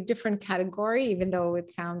it's like a different category, even though it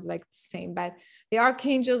sounds like the same. But the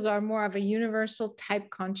archangels are more of a universal type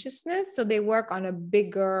consciousness. So they work on a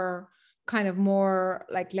bigger, kind of more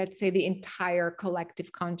like, let's say, the entire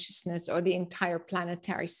collective consciousness or the entire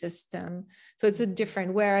planetary system. So it's a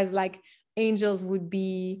different, whereas like angels would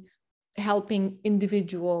be helping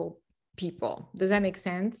individual people. Does that make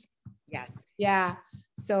sense? Yes. Yeah.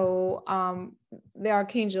 So the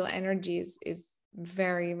archangel energy is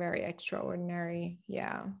very, very extraordinary.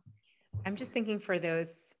 Yeah. I'm just thinking for those,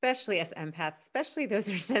 especially as empaths, especially those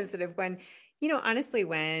who are sensitive, when, honestly,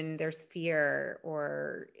 when there's fear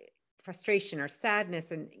or frustration or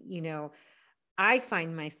sadness, and, I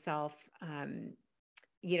find myself,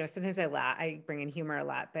 sometimes I laugh, I bring in humor a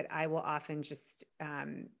lot, but I will often just,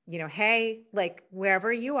 hey, like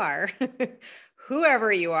wherever you are,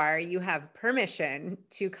 whoever you are, you have permission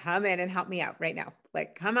to come in and help me out right now.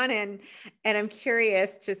 Like, come on in. And I'm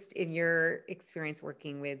curious, just in your experience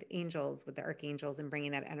working with angels, with the archangels, and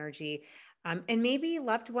bringing that energy, and maybe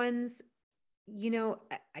loved ones.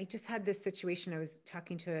 I just had this situation. I was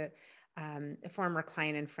talking to a former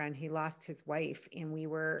client and friend. He lost his wife, and we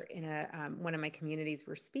were in one of my communities.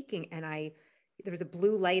 We're speaking, and there was a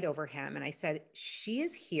blue light over him, and I said, "She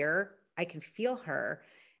is here. I can feel her."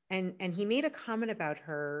 And he made a comment about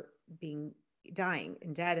her dying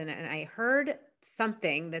and dead, and I heard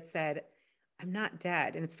something that said, "I'm not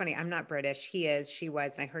dead." And it's funny, I'm not British. He is, she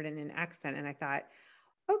was, and I heard it in an accent, and I thought,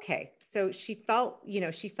 okay, so she felt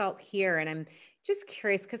here. And I'm just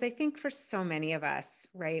curious, because I think for so many of us,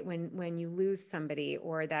 right, when you lose somebody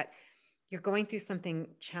or that you're going through something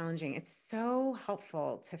challenging, it's so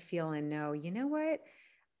helpful to feel and know, you know what,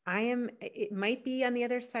 it might be on the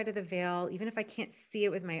other side of the veil. Even if I can't see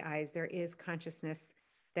it with my eyes, there is consciousness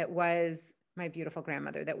that was my beautiful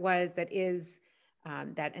grandmother, that is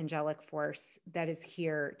that angelic force that is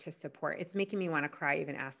here to support. It's making me want to cry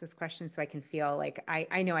even ask this question, so I can feel like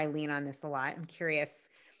I know I lean on this a lot. I'm curious,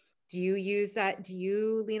 do you use that? Do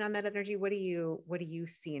you lean on that energy? What do you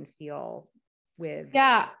see and feel with?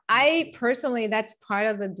 Yeah, I personally, that's part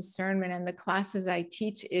of the discernment and the classes I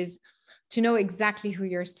teach, is to know exactly who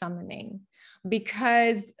you're summoning,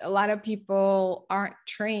 because a lot of people aren't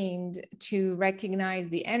trained to recognize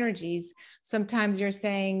the energies. Sometimes you're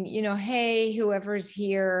saying, hey, whoever's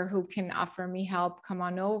here who can offer me help, come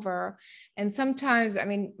on over. And sometimes,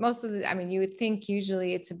 you would think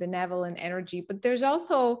usually it's a benevolent energy, but there's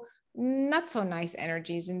also not so nice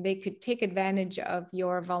energies, and they could take advantage of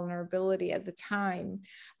your vulnerability at the time.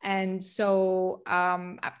 And so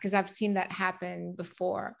because I've seen that happen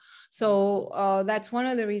before. So that's one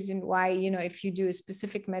of the reasons why, if you do a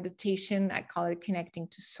specific meditation, I call it connecting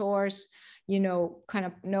to source, kind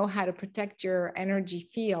of know how to protect your energy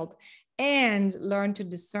field and learn to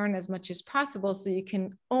discern as much as possible, so you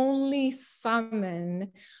can only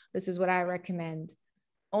summon, this is what I recommend,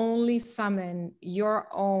 only summon your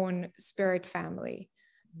own spirit family.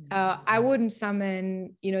 I wouldn't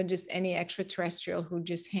summon, just any extraterrestrial who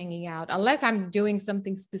just hanging out, unless I'm doing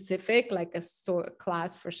something specific, like a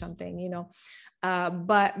class for something,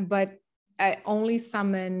 but I only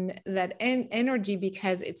summon that energy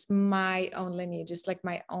because it's my own lineage, just like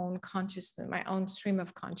my own consciousness, my own stream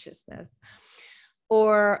of consciousness.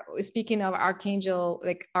 Or speaking of archangel,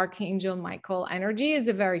 like Archangel Michael energy is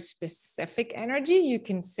a very specific energy. You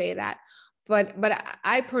can say that, but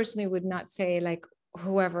I personally would not say like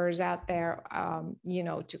whoever's out there,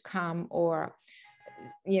 to come, or,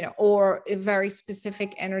 or a very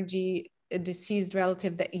specific energy, a deceased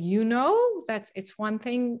relative that, it's one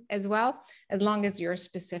thing as well, as long as you're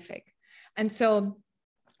specific. And so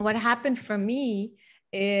what happened for me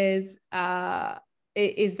is that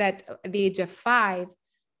at the age of 5,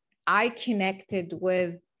 I connected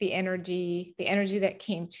with the energy that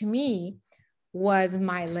came to me was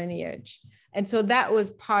my lineage. And so that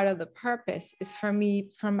was part of the purpose, is for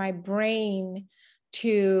my brain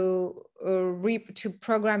to to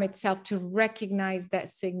program itself to recognize that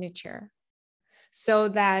signature, so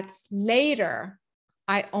that later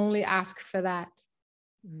I only ask for that.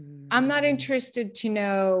 I'm not interested to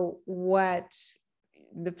know what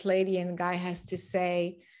the Pleiadian guy has to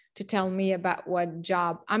say to tell me about what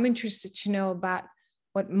job. I'm interested to know about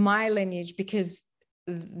what my lineage, because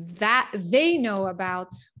that they know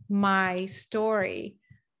about my story.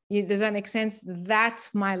 Does that make sense?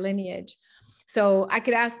 That's my lineage. So I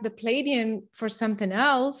could ask the Pleiadian for something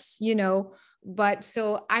else, but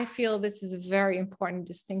so I feel this is a very important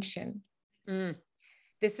distinction.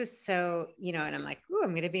 This is so, and I'm like, ooh,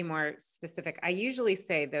 I'm going to be more specific. I usually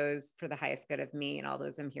say those for the highest good of me and all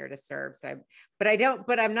those I'm here to serve. So,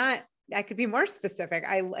 I'm not, I could be more specific.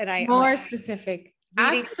 More specific.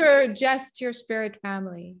 Ask for just your spirit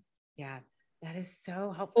family. Yeah, that is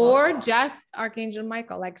so helpful. Or just Archangel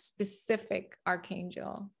Michael, like specific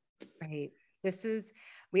Archangel. Right.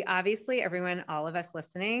 We obviously, everyone, all of us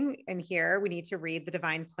listening and here, we need to read the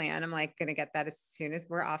divine plan. I'm like, going to get that as soon as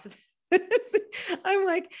we're off of this. I'm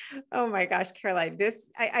like, oh my gosh, Caroline,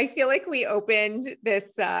 I feel like we opened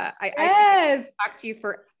this, I talked to you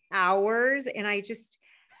for hours, and I just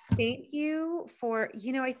thank you for,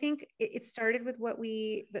 I think it started with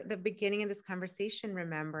the beginning of this conversation,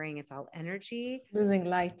 remembering it's all energy, losing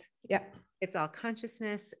light. Yeah. It's all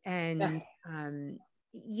consciousness. And,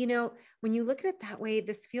 when you look at it that way,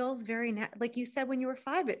 this feels very, like you said, when you were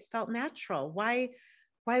 5, it felt natural. Why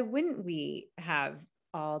wouldn't we have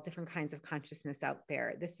all different kinds of consciousness out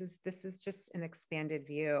there? This is just an expanded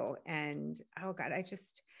view. And oh God,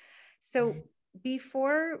 so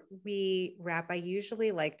before we wrap, I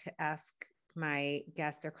usually like to ask my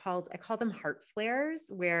guests, I call them heart flares,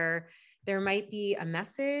 where there might be a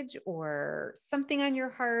message or something on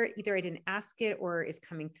your heart. Either I didn't ask it or is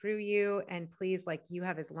coming through you. And please, you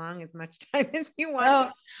have as much time as you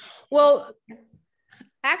want. Well,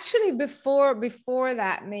 actually, before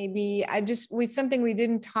that, maybe something we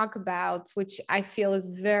didn't talk about, which I feel is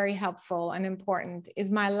very helpful and important,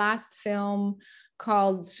 is my last film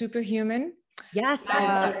called Superhuman. Yes.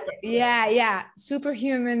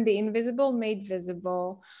 Superhuman, the invisible made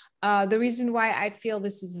visible. The reason why I feel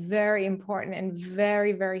this is very important and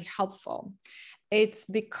very, very helpful, it's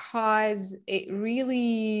because it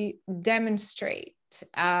really demonstrates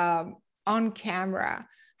on camera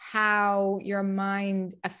how your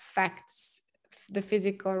mind affects the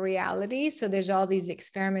physical reality. So there's all these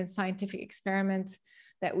experiments, scientific experiments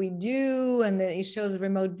that we do, and then it shows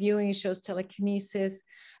remote viewing, it shows telekinesis,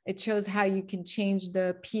 it shows how you can change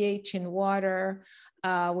the pH in water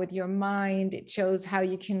with your mind. It shows how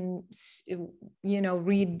you can,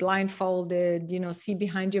 read blindfolded, see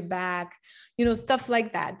behind your back, stuff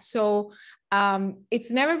like that. So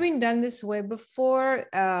it's never been done this way before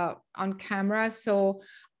on camera. So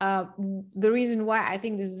the reason why I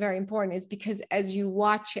think this is very important is because as you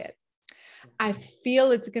watch it, I feel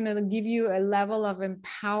it's going to give you a level of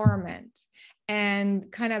empowerment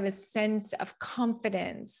and kind of a sense of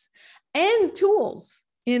confidence and tools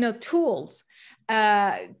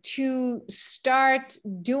to start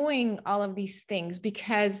doing all of these things.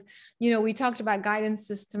 Because, we talked about guidance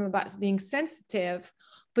system, about being sensitive,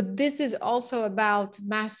 but this is also about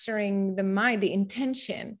mastering the mind, the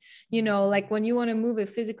intention. Like when you want to move a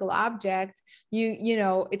physical object,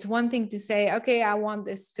 it's one thing to say, okay, I want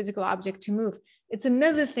this physical object to move. It's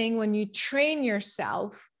another thing when you train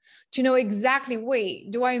yourself to know exactly,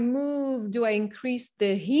 wait, do I move? Do I increase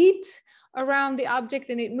the heat around the object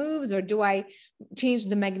and it moves? Or do I change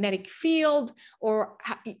the magnetic field? Or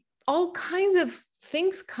all kinds of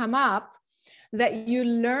things come up that you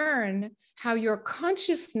learn how your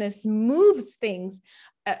consciousness moves things,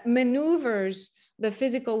 maneuvers the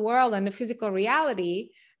physical world and the physical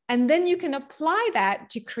reality. And then you can apply that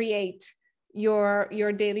to create your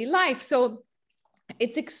daily life. So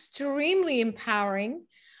it's extremely empowering.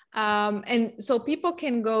 And so people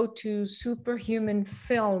can go to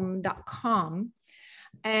superhumanfilm.com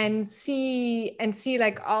and see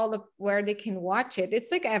like where they can watch it.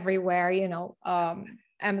 It's like everywhere,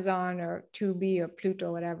 Amazon or Tubi or Pluto,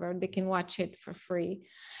 or whatever, they can watch it for free,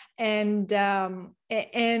 and learn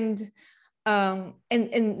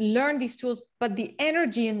these tools. But the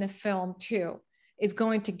energy in the film too is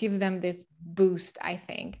going to give them this boost, I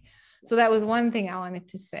think. So that was one thing I wanted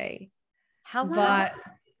to say. How long?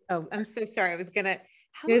 Oh, I'm so sorry. How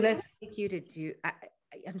long did it take you to do?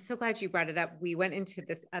 I'm so glad you brought it up. We went into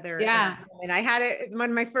this other, and I had it as one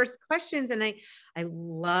of my first questions, and I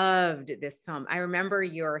loved this film. I remember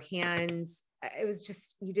your hands. It was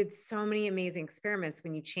just, you did so many amazing experiments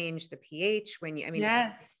when you changed the pH,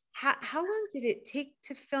 yes. How long did it take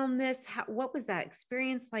to film this? What was that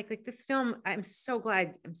experience like? Like this film, I'm so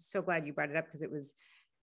glad you brought it up because it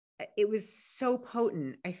was so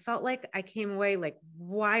potent. I felt like I came away like,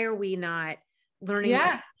 why are we not learning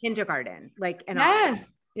kindergarten? Like, and yes,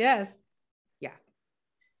 yes. Yeah.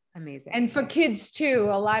 Amazing. And for kids too,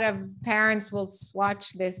 a lot of parents will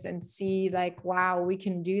watch this and see like, wow, we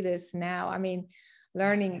can do this now. I mean,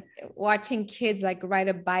 watching kids like ride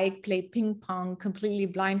a bike, play ping pong, completely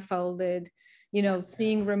blindfolded,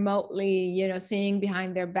 seeing remotely, seeing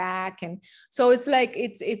behind their back. And so it's like,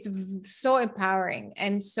 it's so empowering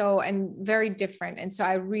and very different. And so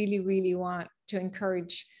I really, really want to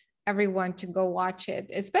encourage everyone to go watch it,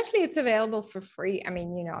 especially it's available for free. I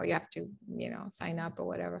mean, you have to, sign up or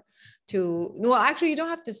whatever actually you don't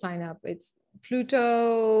have to sign up. It's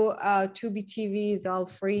Pluto, Tubi TV is all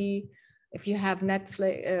free. If you have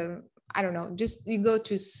Netflix, I don't know, just you go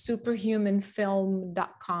to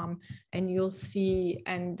superhumanfilm.com and you'll see.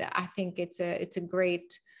 And I think it's a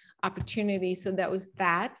great opportunity. So that was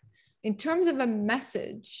that. In terms of a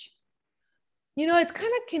message, it's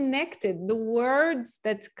kind of connected. The words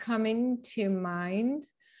that's coming to mind,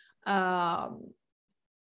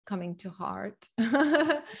 coming to heart,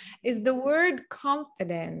 is the word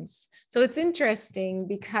confidence. So it's interesting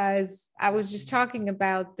because I was just talking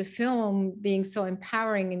about the film being so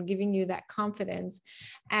empowering and giving you that confidence.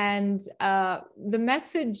 And the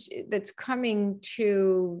message that's coming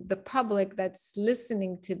to the public that's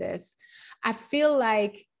listening to this, I feel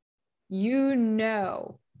like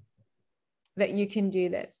that you can do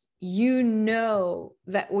this.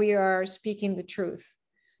 That we are speaking the truth.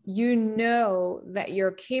 That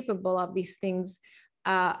you're capable of these things.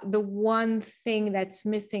 The one thing that's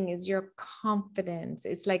missing is your confidence.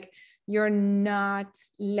 It's like you're not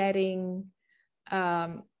letting,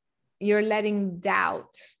 you're letting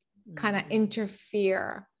doubt kind of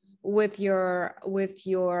interfere with your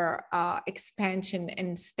expansion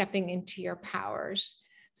and stepping into your powers.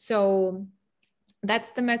 So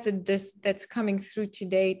that's the message that's coming through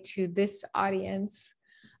today to this audience.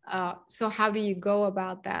 So how do you go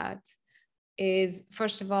about that? Is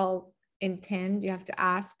first of all, intend. You have to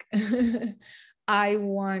ask, I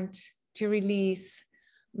want to release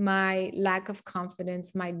my lack of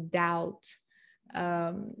confidence, my doubt,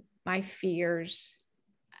 my fears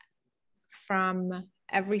from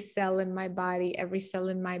every cell in my body, every cell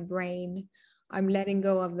in my brain. I'm letting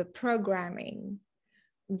go of the programming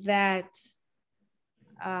that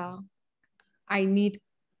I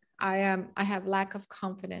have lack of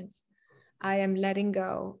confidence. I am letting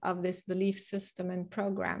go of this belief system and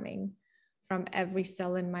programming from every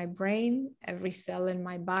cell in my brain, every cell in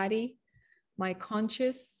my body, my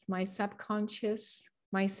conscious, my subconscious,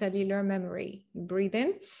 my cellular memory. You breathe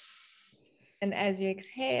in, and as you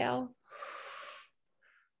exhale,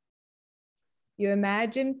 you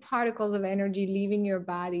imagine particles of energy leaving your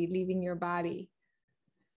body.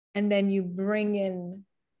 And then you bring in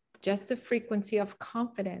just the frequency of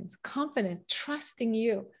confidence, trusting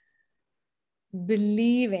you,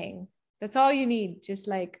 believing. That's all you need. Just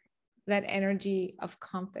like that energy of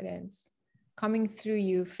confidence coming through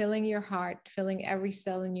you, filling your heart, filling every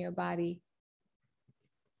cell in your body.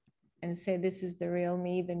 And say, this is the real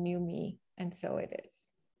me, the new me. And so it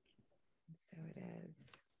is. So it is.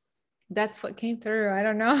 That's what came through. I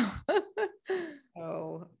don't know.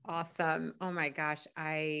 Oh, awesome. Oh my gosh.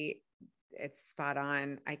 It's spot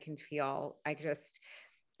on. The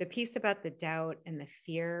piece about the doubt and the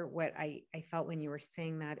fear, what I felt when you were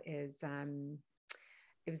saying that is,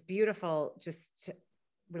 it was beautiful, just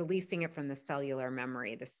releasing it from the cellular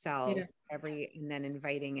memory, the cells, and then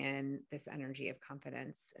inviting in this energy of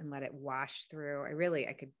confidence and let it wash through.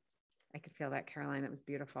 I could feel that, Caroline. That was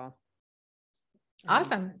beautiful.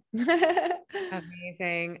 Awesome.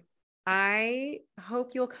 Amazing. I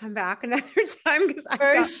hope you'll come back another time because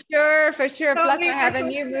for sure. Plus I have a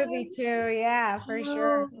new movie too. Yeah, for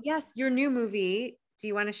sure. Yes, your new movie. Do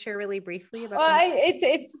you want to share really briefly about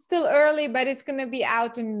it's still early, but it's going to be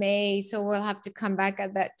out in May. So we'll have to come back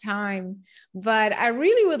at that time. But I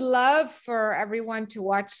really would love for everyone to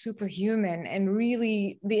watch Superhuman and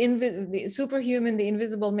really the Superhuman, the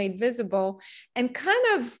invisible made visible, and kind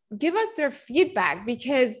of give us their feedback,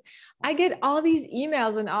 because I get all these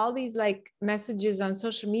emails and all these like messages on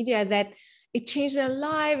social media that it changed their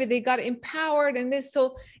life, they got empowered and this.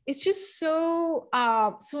 So it's just so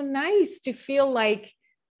nice to feel like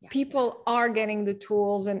people are getting the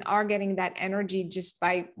tools and are getting that energy just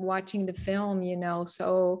by watching the film,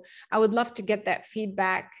 So I would love to get that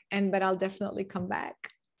feedback, but I'll definitely come back.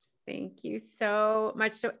 Thank you so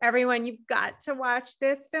much. So everyone, you've got to watch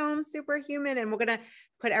this film, Superhuman, and we're going to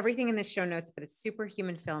put everything in the show notes, but it's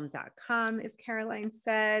superhumanfilm.com, as Caroline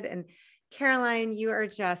said. And Caroline, you are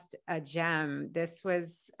just a gem. This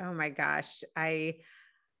was, oh my gosh, I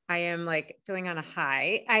am like feeling on a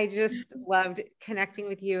high. I just loved connecting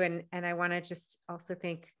with you. And I want to just also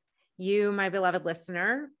thank you, my beloved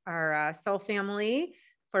listener, our soul family,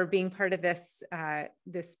 for being part of this,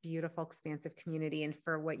 this beautiful, expansive community, and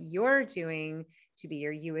for what you're doing to be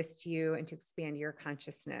your Youest You and to expand your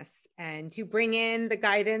consciousness and to bring in the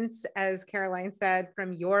guidance, as Caroline said,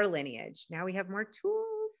 from your lineage. Now we have more tools.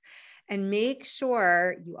 And make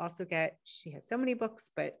sure you also get, she has so many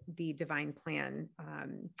books, but the Divine Plan.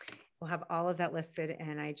 We'll have all of that listed.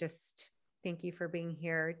 And I just thank you for being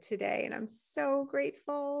here today. And I'm so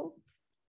grateful.